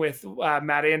bantering with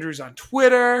Matt Andrews on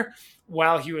Twitter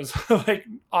while he was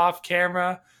off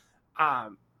camera.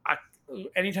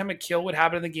 Anytime a kill would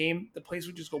happen in the game, the place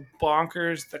would just go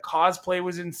bonkers. The cosplay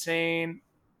was insane.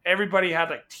 Everybody had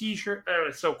t-shirts. It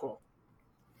was so cool.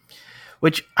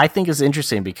 Which I think is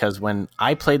interesting because when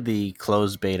I played the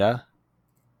closed beta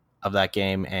of that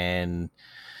game and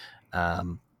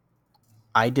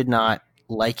I did not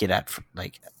like it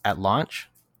at launch.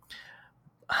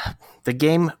 The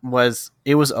game was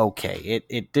okay.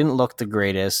 It didn't look the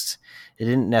greatest. It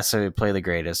didn't necessarily play the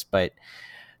greatest, but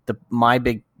my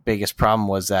biggest problem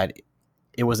was that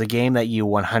it was a game that you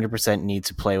 100% need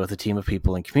to play with a team of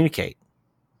people and communicate.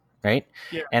 Right.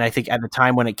 Yeah. And I think at the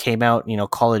time when it came out,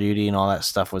 Call of Duty and all that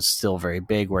stuff was still very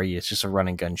big, where it's just a run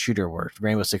and gun shooter, where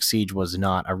Rainbow Six Siege was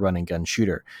not a run and gun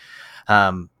shooter.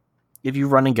 If you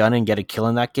run and gun and get a kill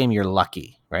in that game, you're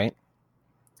lucky. Right.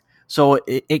 So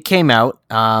it came out.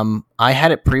 I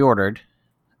had it pre-ordered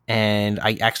and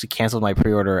I actually canceled my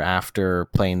pre-order after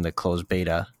playing the closed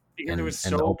beta. Because it was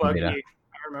so buggy. Beta.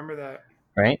 I remember that.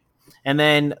 Right. And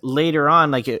then later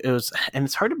on, it was, and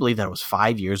it's hard to believe that it was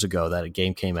 5 years ago that a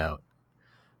game came out.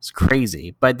 It's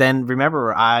crazy. But then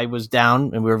remember, I was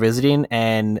down and we were visiting,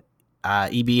 and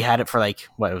EB had it for like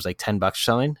what, it was like $10 or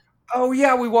something. Oh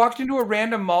yeah, we walked into a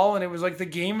random mall and it was like the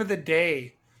game of the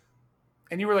day,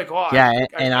 and you were like, "Oh, Yeah, and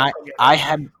can't forget I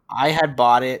it." had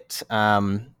bought it.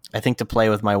 I think to play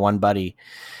with my one buddy,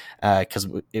 because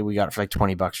we got it for like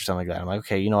 $20 or something like that. I'm like,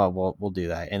 okay, you know what, we'll do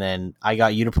that. And then I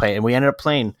got you to play, and we ended up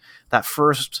playing that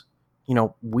first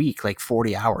week like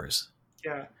 40 hours.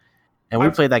 Yeah, and we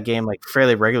played that game like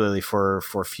fairly regularly for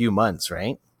a few months,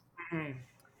 right? Mhm.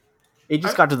 It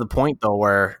just got to the point though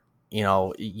where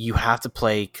you have to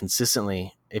play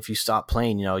consistently. If you stop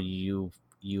playing, you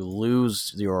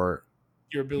lose your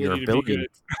ability to ability.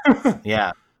 be good.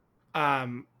 Yeah.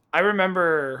 I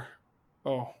remember.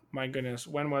 Oh my goodness,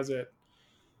 when was it?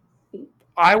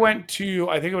 I went to,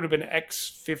 I think it would have been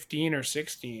X15 or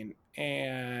 16,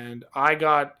 and I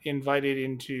got invited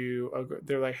into.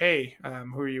 They're like, "Hey,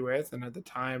 who are you with?" And at the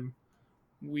time,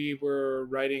 we were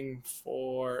writing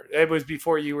for. It was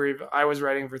before you were. I was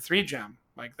writing for 3Gem.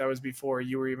 Like that was before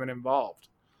you were even involved.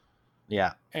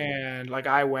 Yeah. And like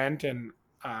I went, and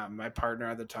my partner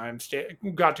at the time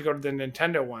got to go to the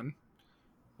Nintendo one,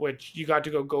 which you got to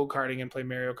go karting and play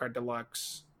Mario Kart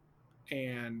Deluxe,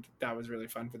 and that was really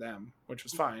fun for them, which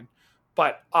was fine.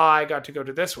 But I got to go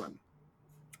to this one.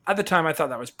 At the time, I thought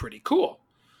that was pretty cool.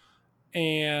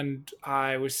 And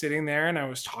I was sitting there and I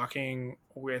was talking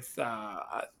with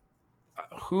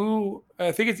who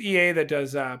I think it's EA that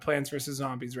does Plants vs.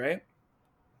 Zombies, right?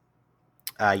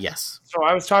 Yes. So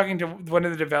I was talking to one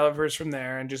of the developers from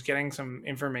there and just getting some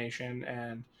information,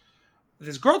 and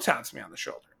this girl taps me on the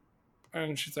shoulder.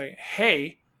 And she's like,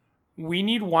 "Hey, we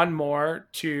need one more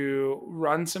to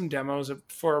run some demos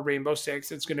for Rainbow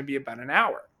Six. It's going to be about an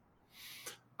hour."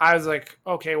 I was like,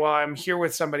 "Okay, well, I'm here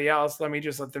with somebody else. Let me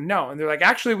just let them know." And they're like,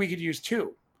 "Actually, we could use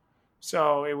two."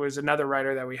 So it was another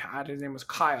writer that we had. His name was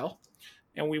Kyle.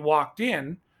 And we walked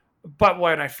in. But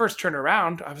when I first turned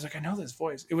around, I was like, "I know this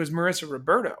voice." It was Marissa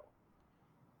Roberto.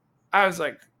 I was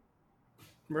like,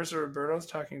 "Marissa Roberto's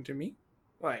talking to me?"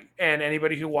 Like, and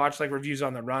anybody who watched like reviews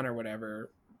on the run or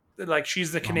whatever, like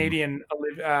she's the Canadian,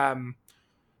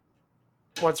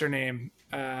 what's her name?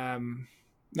 Not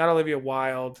Olivia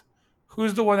Wilde.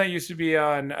 Who's the one that used to be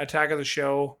on Attack of the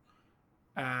Show?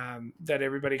 That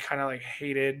everybody kind of like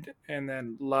hated and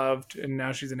then loved, and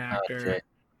now she's an actor. Okay.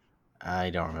 I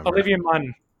don't remember.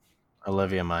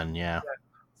 Olivia Munn, yeah.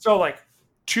 So like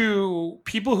to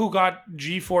people who got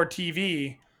G4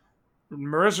 TV,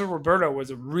 Marissa Roberto was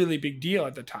a really big deal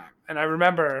at the time. And I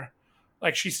remember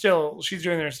like she's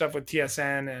doing their stuff with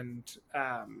TSN and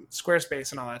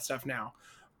Squarespace and all that stuff now.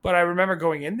 But I remember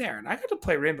going in there and I got to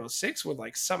play Rainbow Six with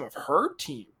like some of her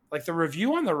team, like the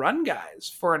review on the run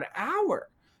guys for an hour.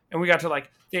 And we got to like,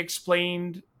 they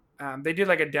explained, they did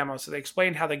like a demo. So they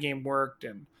explained how the game worked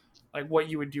and like what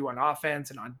you would do on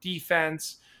offense and on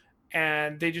defense.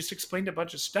 And they just explained a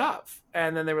bunch of stuff.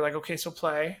 And then they were like, "Okay, so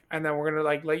play. And then we're going to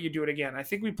like let you do it again." I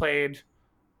think we played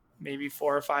maybe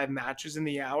 4 or 5 matches in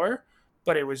the hour,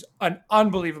 but it was an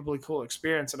unbelievably cool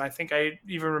experience. And I think I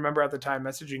even remember at the time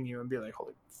messaging you and be like,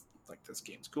 "Holy, like this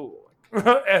game's cool."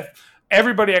 Like,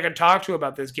 everybody I could talk to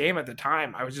about this game at the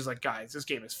time, I was just like, "Guys, this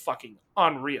game is fucking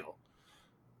unreal.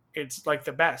 It's like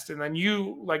the best." And then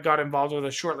you like got involved with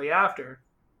us shortly after.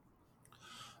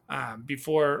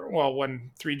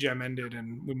 When 3Gem ended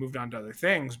and we moved on to other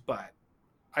things, but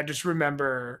I just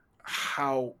remember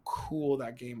how cool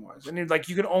that game was. And like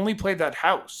you could only play that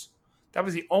house. That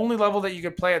was the only level that you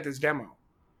could play at this demo.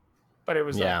 But it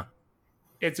was like,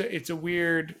 it's a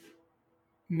weird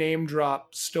name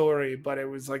drop story, but it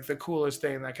was like the coolest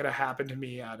thing that could have happened to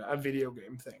me at a video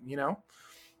game thing, you know?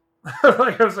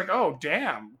 Like I was like, "Oh,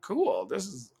 damn, cool. This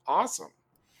is awesome."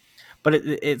 But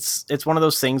it's one of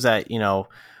those things that,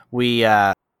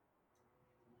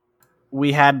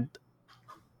 we had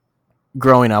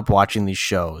growing up watching these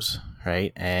shows,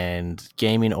 right? And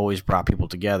gaming always brought people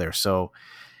together. So,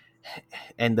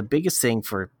 and the biggest thing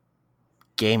for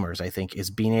gamers, I think,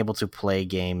 is being able to play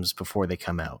games before they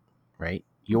come out, right?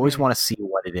 You always want to see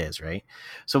what it is, right?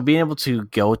 So being able to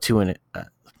go to an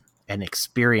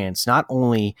experience, not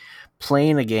only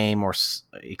playing a game or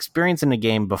experiencing a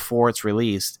game before it's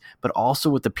released, but also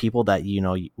with the people that,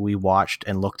 we watched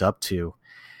and looked up to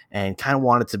and kind of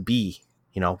wanted to be,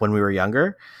 when we were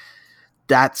younger.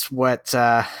 That's what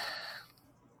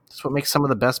makes some of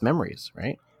the best memories,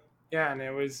 right? Yeah.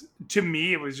 And to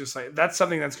me, it was just like, that's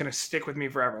something that's going to stick with me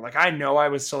forever. Like I know I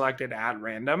was selected at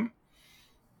random,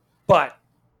 but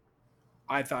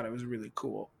I thought it was really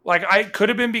cool. Like I could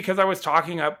have been because I was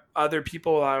talking up other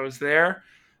people while I was there.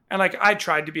 And like I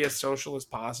tried to be as social as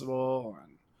possible.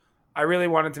 And I really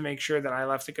wanted to make sure that I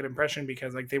left a good impression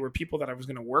because like they were people that I was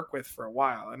going to work with for a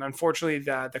while. And unfortunately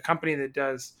the company that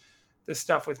does the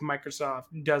stuff with Microsoft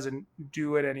doesn't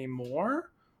do it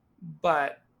anymore.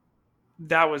 But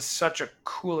that was such a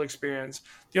cool experience.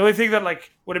 The only thing that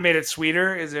like would have made it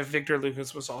sweeter is if Victor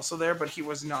Lucas was also there, but he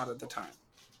was not at the time.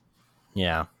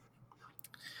 Yeah.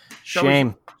 Shall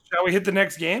we hit the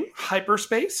next game?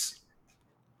 Hyperspace.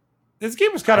 This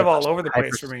game was kind of all over the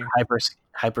place for me.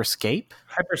 Hyperscape?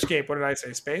 Hyperscape. What did I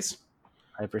say? Space?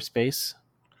 Hyperspace?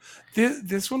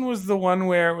 This one was the one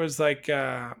where it was like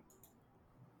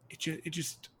it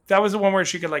just that was the one where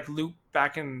she could like loop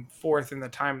back and forth in the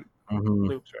time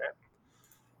loops, right?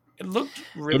 It looked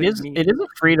really neat. It is a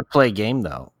free to play game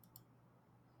though.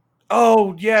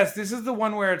 Oh yes, this is the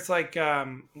one where it's like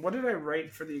what did I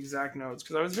write for the exact notes?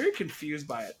 Because I was very confused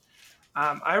by it.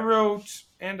 I wrote,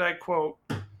 and I quote,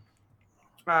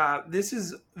 this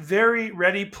is very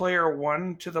Ready Player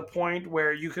One to the point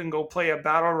where you can go play a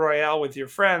battle royale with your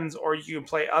friends, or you can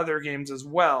play other games as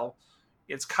well.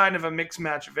 It's kind of a mixed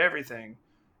match of everything.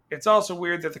 It's also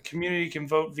weird that the community can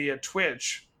vote via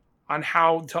Twitch on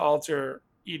how to alter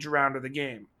each round of the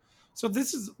game. So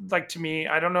this is like, to me,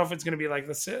 I don't know if it's going to be like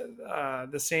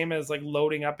the same as like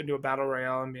loading up into a battle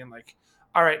royale and being like,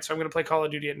 all right, so I'm going to play Call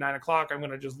of Duty at 9:00. I'm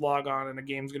going to just log on and a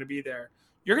game's going to be there.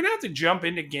 You're going to have to jump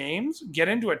into games, get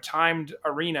into a timed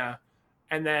arena,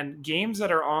 and then games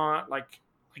that are on, like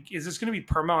is this going to be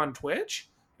perma on Twitch?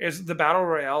 Is the Battle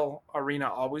Royale arena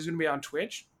always going to be on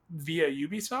Twitch via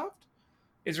Ubisoft?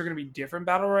 Is there going to be different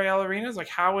Battle Royale arenas? Like,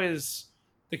 how is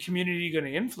the community going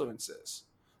to influence this?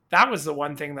 That was the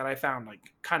one thing that I found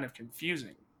like kind of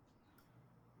confusing.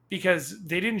 Because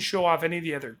they didn't show off any of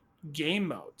the other game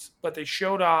modes, but they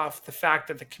showed off the fact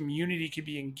that the community could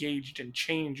be engaged and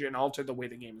change and alter the way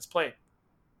the game is played.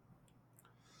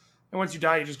 And once you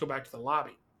die, you just go back to the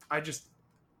lobby. I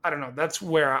don't know. That's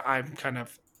where I'm kind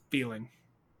of feeling.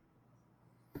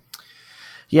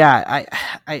 Yeah,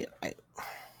 I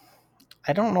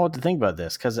don't know what to think about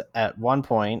this, because at one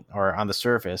point, or on the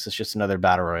surface, it's just another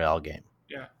battle royale game.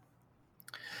 Yeah.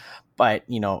 But,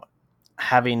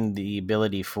 having the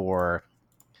ability for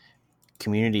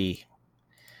community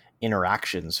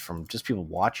interactions from just people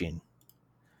watching,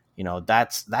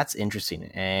 that's interesting.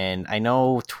 And I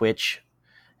know Twitch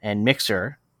and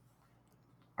Mixer,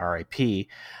 RIP,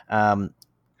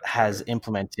 has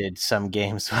implemented some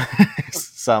games,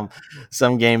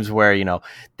 some games where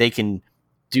they can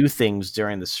do things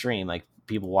during the stream, like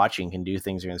people watching can do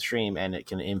things during the stream, and it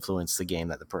can influence the game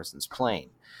that the person's playing.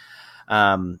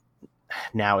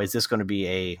 Now, is there going to be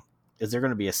a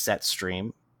set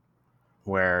stream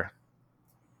where,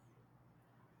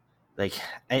 like,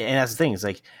 and that's the thing, is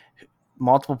like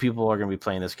multiple people are going to be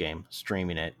playing this game,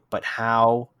 streaming it, but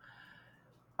how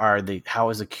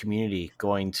is the community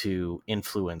going to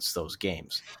influence those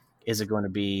games? Is it going to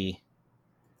be,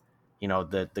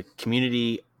 the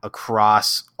community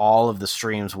across all of the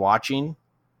streams watching?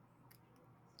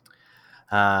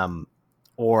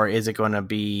 Or is it going to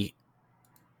be,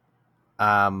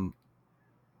 I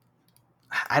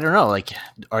don't know, like,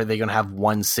 are they going to have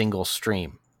one single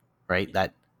stream, right?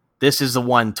 That this is the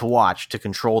one to watch to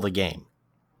control the game.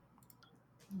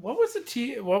 What was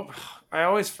I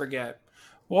always forget.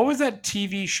 What was that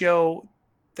TV show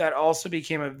that also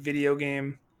became a video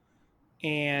game,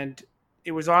 and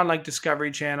it was on like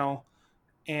Discovery Channel,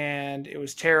 and it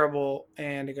was terrible,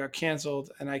 and it got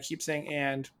canceled, and I keep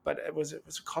saying but it was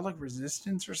called like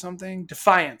Resistance or something?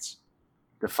 Defiance,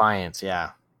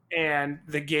 yeah. And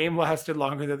the game lasted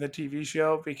longer than the TV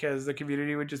show because the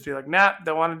community would just be like, nah,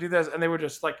 don't want to do this. And they were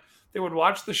just like, they would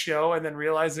watch the show and then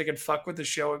realize they could fuck with the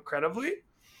show incredibly,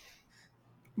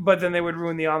 but then they would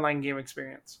ruin the online game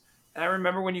experience. And I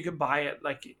remember when you could buy it,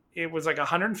 like it was like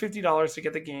 $150 to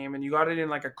get the game, and you got it in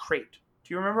like a crate.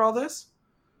 Do you remember all this?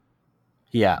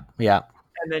 Yeah.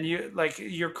 And then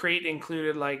your crate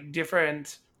included like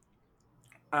different,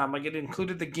 like it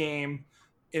included the game.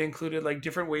 It included like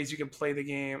different ways you could play the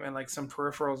game, and like some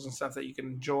peripherals and stuff that you can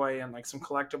enjoy, and like some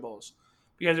collectibles,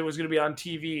 because it was going to be on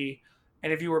TV.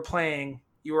 And if you were playing,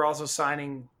 you were also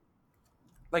signing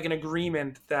like an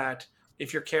agreement that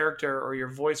if your character or your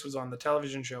voice was on the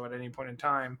television show at any point in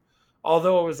time,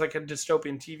 although it was like a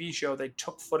dystopian TV show, they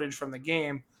took footage from the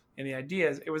game and the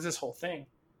ideas. It was this whole thing.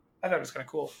 I thought it was kind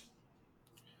of cool.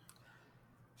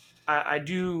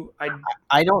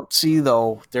 I don't see,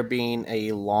 though, there being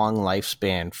a long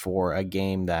lifespan for a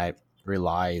game that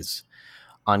relies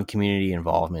on community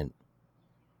involvement.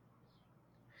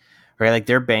 Right? Like,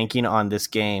 they're banking on this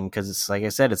game because it's, like I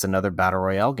said, it's another battle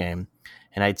royale game.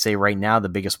 And I'd say right now the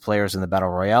biggest players in the battle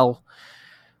royale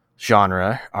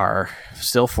genre are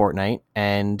still Fortnite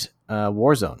and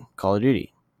Warzone, Call of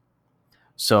Duty.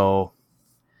 So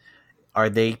are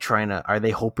they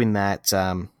hoping that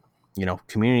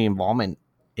community involvement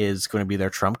is going to be their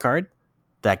trump card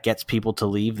that gets people to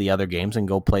leave the other games and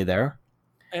go play there.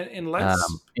 And let's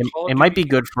it might be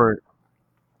good for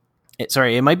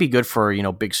it might be good for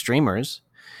big streamers,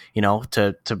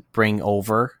 to bring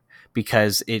over,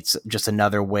 because it's just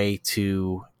another way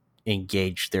to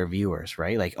engage their viewers,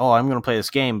 right? Like, oh, I'm going to play this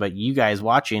game, but you guys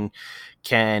watching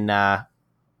can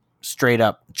straight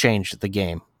up change the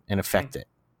game and affect it.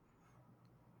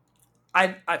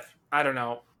 I don't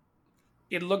know.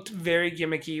 It looked very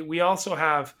gimmicky. We also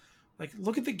have, like,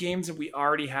 look at the games that we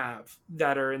already have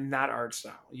that are in that art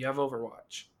style. You have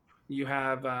Overwatch. You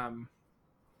have,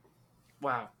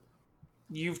 wow.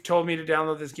 You've told me to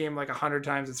download this game like 100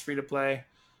 times. It's free to play.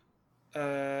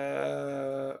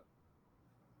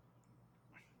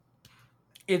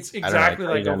 It's exactly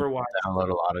like Overwatch. Download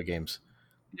a lot of games.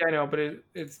 Yeah, I know, but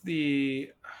it's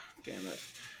the damn it.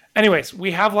 Anyways,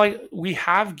 we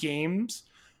have games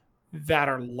that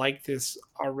are like this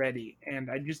already,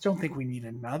 and I just don't think we need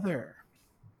another.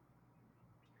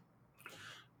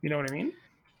 You know what I mean?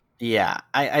 Yeah,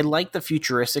 I like the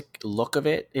futuristic look of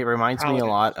it. It reminds me a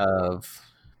lot of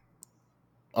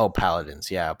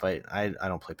Paladins, yeah, but I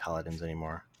don't play Paladins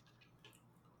anymore.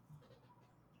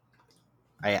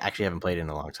 I actually haven't played it in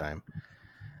a long time.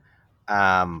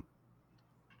 I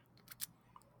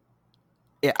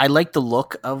like the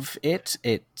look of it.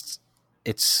 It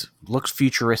looks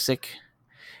futuristic.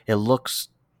 It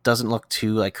doesn't look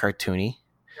too like cartoony.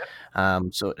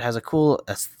 Yep. So it has a cool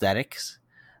aesthetics.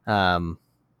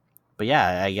 But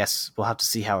yeah, I guess we'll have to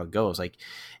see how it goes. Like,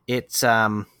 it's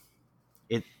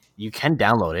you can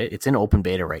download it. It's in open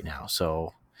beta right now,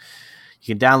 so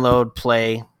you can download,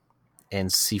 play,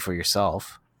 and see for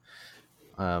yourself.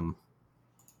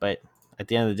 But at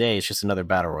the end of the day, it's just another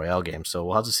battle royale game, so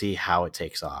we'll have to see how it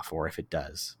takes off, or if it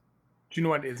does. Do you know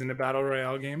what isn't a battle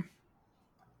royale game?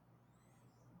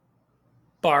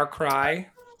 Far Cry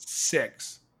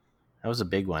 6. That was a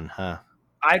big one, huh?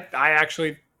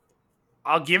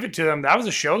 I'll give it to them. That was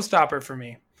a showstopper for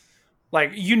me.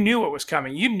 Like, you knew what was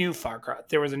coming. You knew Far Cry.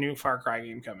 There was a new Far Cry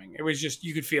game coming. It was just,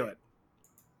 you could feel it.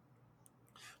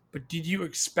 But did you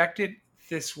expect it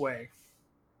this way?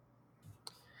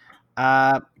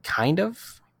 Kind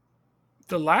of.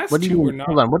 The last two were not.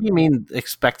 Hold on. What do you mean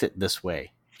expect it this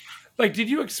way? Like, did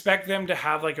you expect them to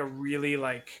have like a really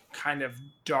like kind of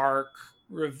dark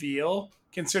reveal?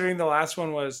 Considering the last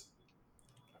one was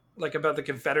like about the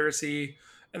Confederacy,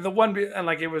 and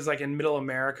like it was like in Middle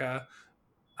America,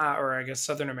 or I guess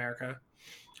Southern America,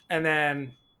 and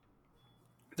then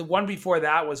the one before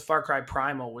that was Far Cry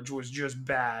Primal, which was just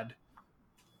bad.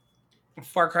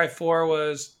 Far Cry 4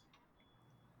 was,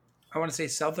 I want to say,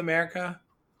 South America,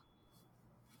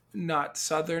 not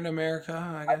Southern America,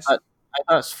 I guess.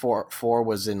 I thought 4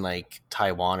 was in like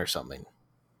Taiwan or something.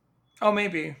 Oh,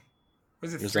 maybe.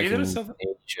 Was it 3 that was Southern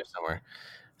Asia somewhere?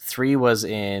 3 was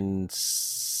in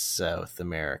South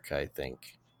America, I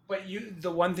think. But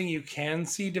the one thing you can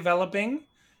see developing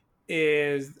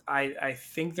is I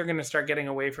think they're going to start getting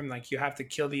away from like you have to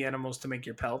kill the animals to make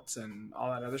your pelts and all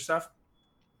that other stuff.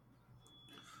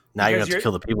 Now you have to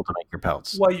kill the people to make your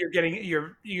pelts. Well, you're going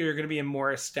to be in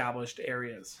more established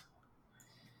areas.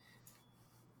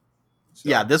 So.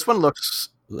 Yeah, this one looks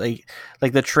like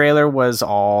the trailer was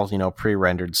all,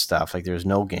 pre-rendered stuff. Like there's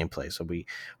no gameplay, so we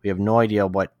have no idea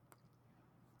what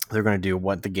they're going to do,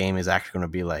 what the game is actually going to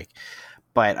be like.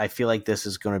 But I feel like this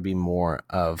is going to be more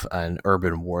of an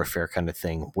urban warfare kind of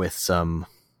thing with some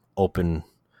open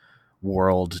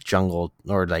world jungle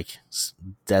or like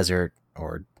desert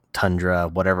or tundra,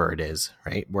 whatever it is,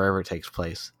 right? Wherever it takes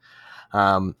place.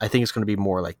 I think it's going to be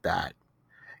more like that.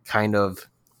 Kind of,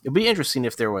 it'd be interesting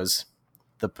if there was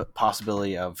the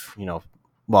possibility of,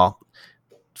 well,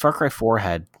 Far Cry 4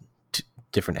 had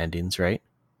different endings, right?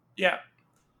 Yeah.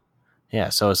 Yeah,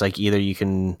 so it's like either you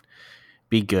can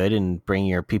be good and bring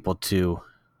your people to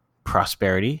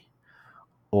prosperity,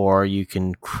 or you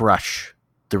can crush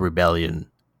the rebellion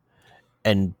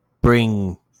and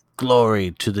bring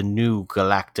glory to the new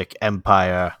galactic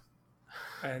empire.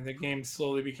 And the game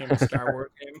slowly became a Star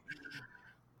Wars game.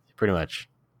 Pretty much.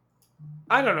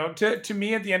 I don't know. To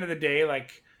me, at the end of the day,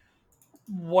 like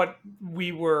what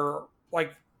we were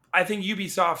like, I think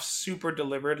Ubisoft super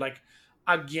delivered. Like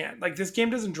again, like this game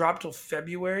doesn't drop till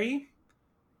February,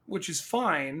 which is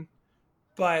fine,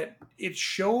 but they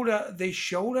showed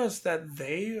us that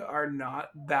they are not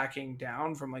backing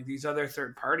down from like these other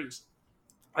third parties.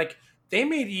 Like they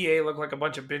made EA look like a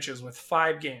bunch of bitches with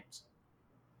 5 games.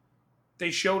 They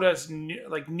showed us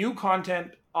new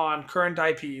content on current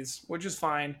IPs, which is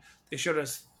fine. They showed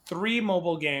us 3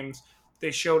 mobile games.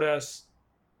 They showed us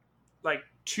like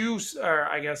 2, or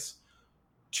I guess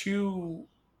two.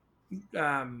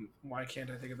 Why can't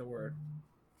I think of the word?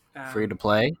 Free to Um,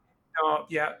 play. no,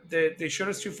 yeah, they showed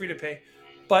us two free to pay,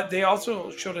 but they also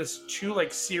showed us two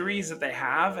like series that they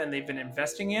have and they've been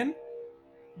investing in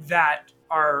that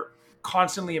are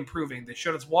constantly improving. They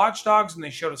showed us Watch Dogs and they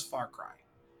showed us Far Cry.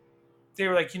 They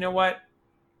were like, you know what?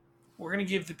 We're going to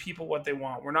give the people what they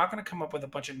want. We're not going to come up with a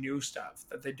bunch of new stuff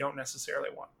that they don't necessarily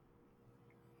want.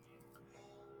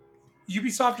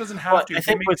 Ubisoft doesn't Well, have to. I They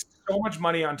think make with so much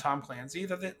money on Tom Clancy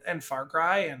and Far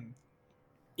Cry, and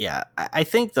yeah, I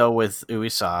think though with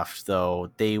Ubisoft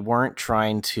though they weren't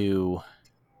trying to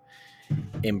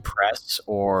impress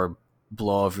or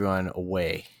blow everyone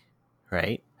away,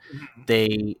 right?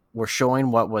 They were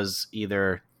showing what was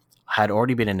either had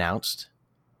already been announced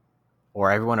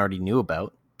or everyone already knew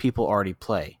about, people already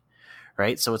play,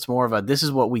 right? So it's more of a this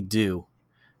is what we do,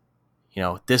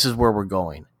 this is where we're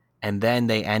going. And then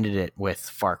they ended it with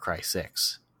Far Cry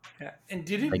 6. yeah. And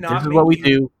did it Like this not is what make we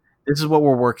you? do, this is what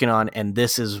we're working on, and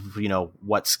this is,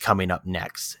 what's coming up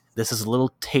next. This is a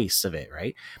little taste of it,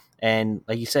 right? And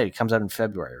like you said, it comes out in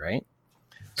February, right?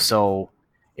 So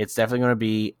it's definitely going to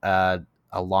be a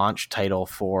launch title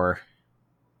for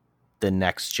the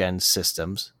next gen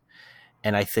systems.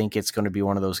 And I think it's going to be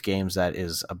one of those games that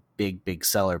is a big, big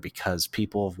seller because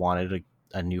people have wanted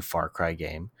a new Far Cry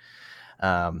game.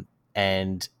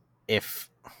 And if,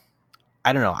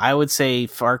 I don't know, I would say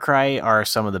Far Cry are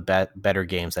some of the better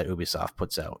games that Ubisoft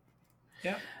puts out.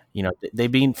 Yeah. They've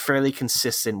been fairly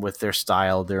consistent with their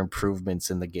style, their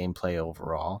improvements in the gameplay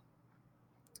overall,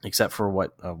 except for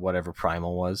whatever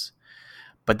Primal was.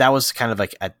 But that was kind of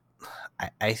like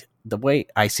the way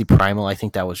I see Primal, I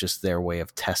think that was just their way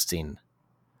of testing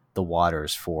the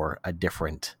waters for a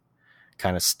different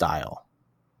kind of style.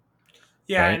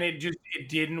 Yeah, Right? and it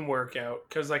didn't work out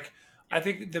because like I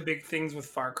think the big things with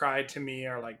Far Cry to me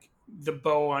are like the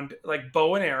bow and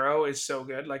arrow is so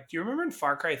good. Like, do you remember in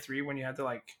Far Cry 3 when you had to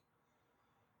like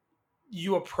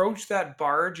you approach that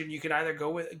barge and you can either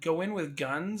go in with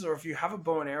guns, or if you have a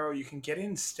bow and arrow you can get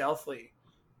in stealthily,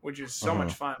 which is so Mm-hmm.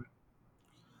 much fun.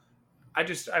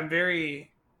 I'm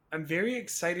very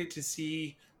excited to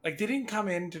see, like, they didn't come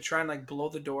in to try and like blow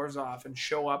the doors off and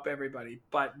show up everybody,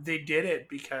 but they did it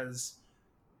because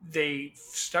they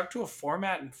stuck to a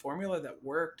format and formula that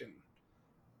worked. And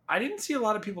I didn't see a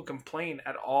lot of people complain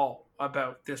at all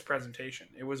about this presentation.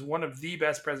 It was one of the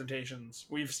best presentations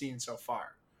we've seen so far.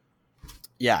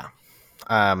 Yeah.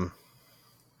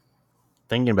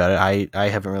 Thinking about it, I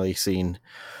haven't really seen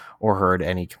or heard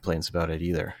any complaints about it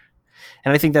either.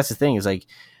 And I think that's the thing is like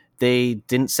they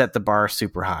didn't set the bar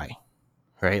super high,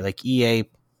 right? Like EA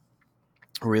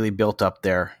really built up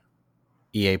their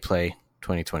EA Play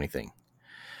 2020 thing.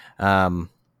 To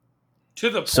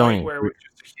the point Sony, where it was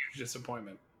just a huge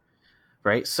disappointment.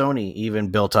 right? Sony even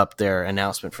built up their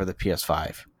announcement for the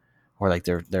PS5 or like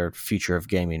their future of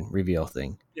gaming reveal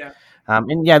thing. Yeah.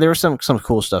 And yeah, there was some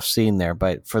cool stuff seen there,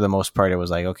 but for the most part, it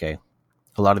was like, okay,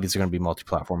 a lot of these are going to be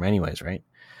multi-platform anyways, right?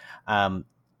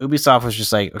 Ubisoft was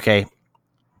just like, okay,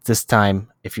 this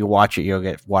time, if you watch it, you'll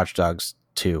get Watch Dogs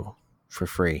 2 for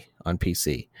free on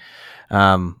PC.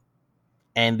 And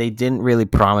they didn't really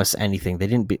promise anything. They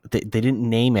didn't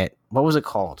name it. What was it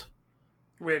called?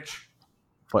 Which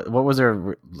What was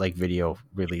their like video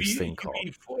release thing called?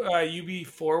 UB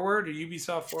Forward or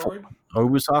Ubisoft Forward?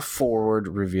 Ubisoft Forward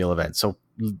reveal event. So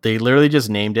they literally just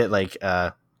named it like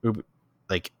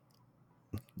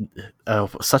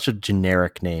such a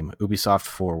generic name, Ubisoft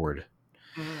Forward.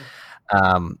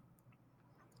 Mm-hmm.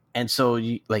 And so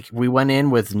we went in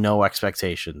with no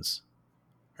expectations,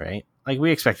 right? Like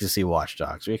we expected to see Watch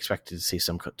Dogs, we expected to see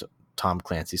some Tom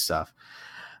Clancy stuff,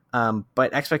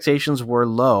 but expectations were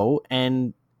low,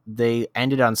 and they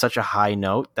ended on such a high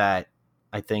note that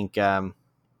I think I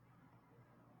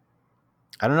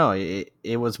don't know.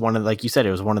 It was one of, like you said,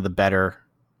 it was one of the better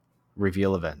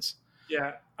reveal events.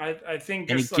 Yeah, I think,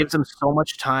 and it gives them so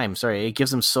much time. Sorry, it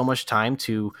gives them so much time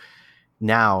to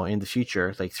now in the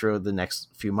future, like through the next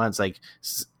few months, like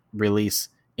release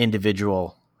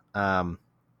individual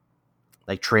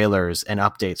like trailers and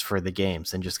updates for the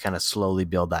games, and just kind of slowly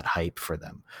build that hype for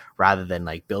them, rather than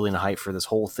like building a hype for this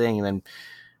whole thing and then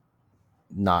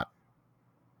not,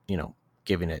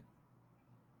 giving it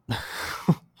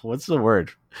what's the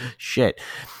word? Shit.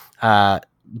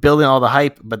 Building all the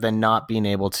hype, but then not being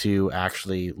able to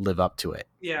actually live up to it.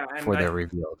 Yeah, for their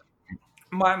reveal.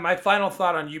 My final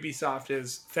thought on Ubisoft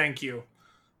is thank you.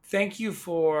 Thank you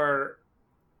for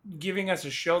giving us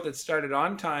a show that started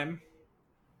on time,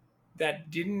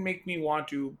 that didn't make me want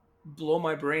to blow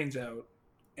my brains out,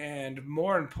 and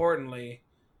more importantly,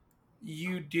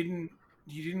 you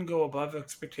you didn't go above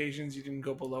expectations. You didn't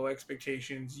go below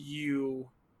expectations. You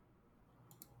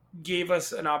gave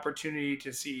us an opportunity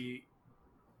to see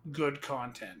good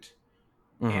content.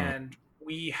 Mhm. And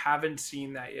we haven't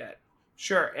seen that yet.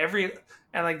 Sure,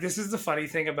 and like this is the funny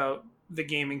thing about the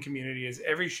gaming community is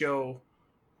every show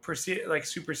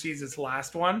supersedes its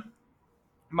last one,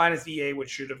 minus EA, which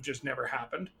should have just never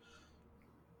happened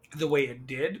the way it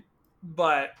did.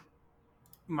 But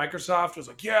Microsoft was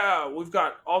like, yeah, we've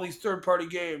got all these third-party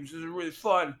games. This is really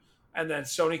fun. And then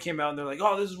Sony came out and they're like,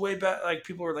 oh, this is way better. Like,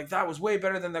 people were like, that was way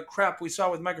better than the crap we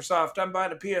saw with Microsoft. I'm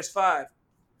buying a PS5.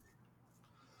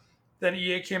 Then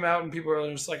EA came out and people were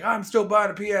just like, I'm still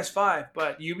buying a PS5.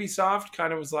 But Ubisoft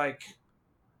kind of was like,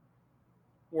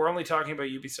 we're only talking about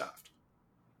Ubisoft.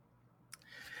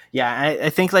 Yeah, I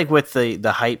think like with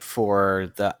the hype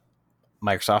for the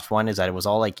Microsoft one is that it was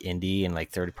all like indie and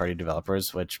like third-party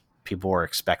developers, which people were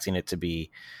expecting it to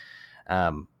be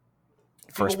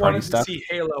first-party stuff. To see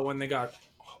Halo when they got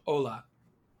Ola.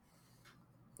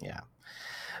 Yeah.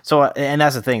 So, and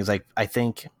that's the thing is like, I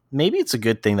think maybe it's a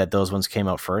good thing that those ones came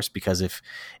out first, because if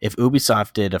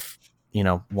Ubisoft did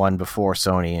one before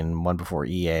Sony and one before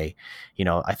EA,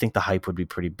 I think the hype would be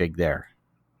pretty big there.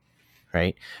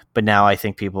 Right. But now I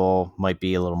think people might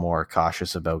be a little more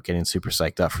cautious about getting super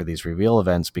psyched up for these reveal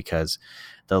events because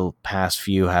the past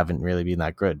few haven't really been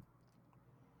that good.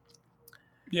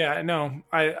 Yeah, no,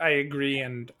 I agree.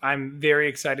 And I'm very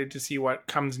excited to see what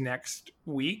comes next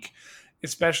week,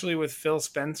 especially with Phil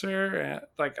Spencer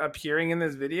appearing in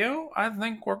this video. I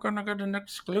think we're going to get an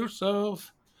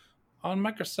exclusive on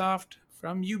Microsoft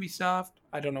from Ubisoft.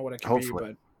 I don't know what it can be,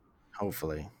 but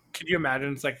hopefully. Could you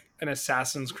imagine it's like an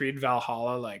Assassin's Creed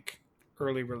Valhalla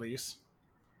early release?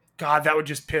 God, that would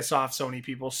just piss off Sony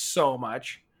people so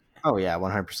much. Oh yeah,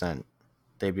 100%.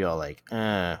 They'd be all like,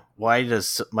 why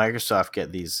does Microsoft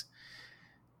get these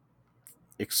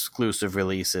exclusive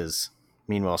releases?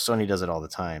 Meanwhile, Sony does it all the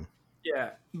time.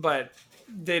 Yeah, but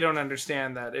they don't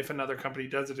understand that if another company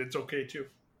does it, it's okay too.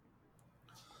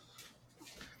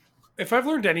 If I've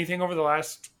learned anything over the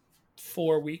last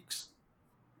 4 weeks,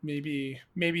 maybe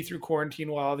through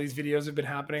quarantine while all these videos have been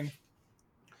happening,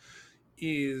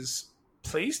 is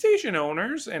PlayStation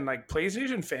owners and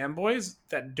PlayStation fanboys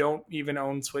that don't even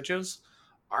own Switches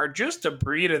are just a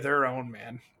breed of their own,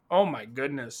 man. Oh my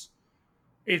goodness.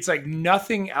 It's like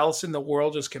nothing else in the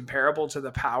world is comparable to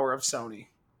the power of Sony.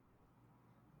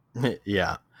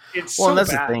 Yeah. It's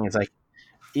that's bad. The thing. It's like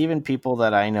even people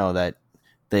that I know that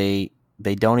they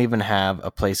don't even have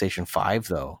a PlayStation 5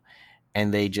 though.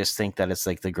 And they just think that it's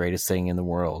like the greatest thing in the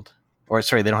world. Or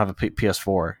sorry, they don't have a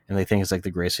PS4 and they think it's like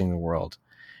the greatest thing in the world.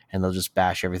 And they'll just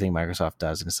bash everything Microsoft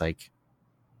does. And it's like,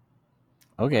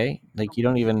 okay, you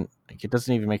don't even, it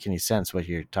doesn't even make any sense what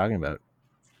you're talking about.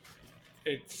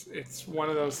 It's one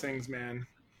of those things, man.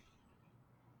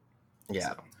 Yeah.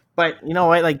 So. But you know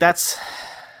what? That's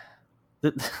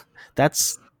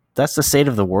the state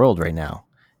of the world right now.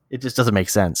 It just doesn't make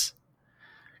sense.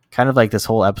 Kind of like this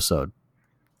whole episode.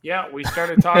 Yeah, we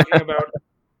started talking about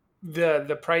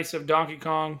the price of Donkey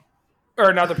Kong,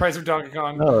 or not the price of Donkey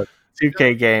Kong. Oh,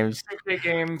 2K games. 2K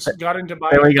games. Got into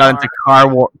buying. Then we got into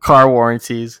car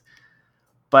warranties.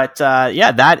 But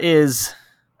that is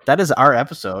our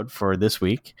episode for this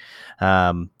week.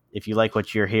 If you like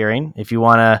what you're hearing, if you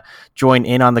want to join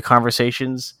in on the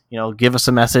conversations, give us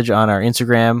a message on our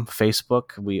Instagram,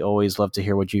 Facebook. We always love to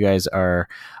hear what you guys are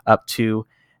up to.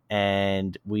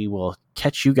 And we will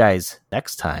catch you guys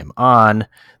next time on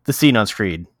the Scene on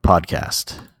Screen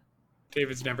podcast.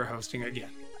 David's never hosting again.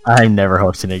 I'm never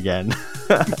hosting again.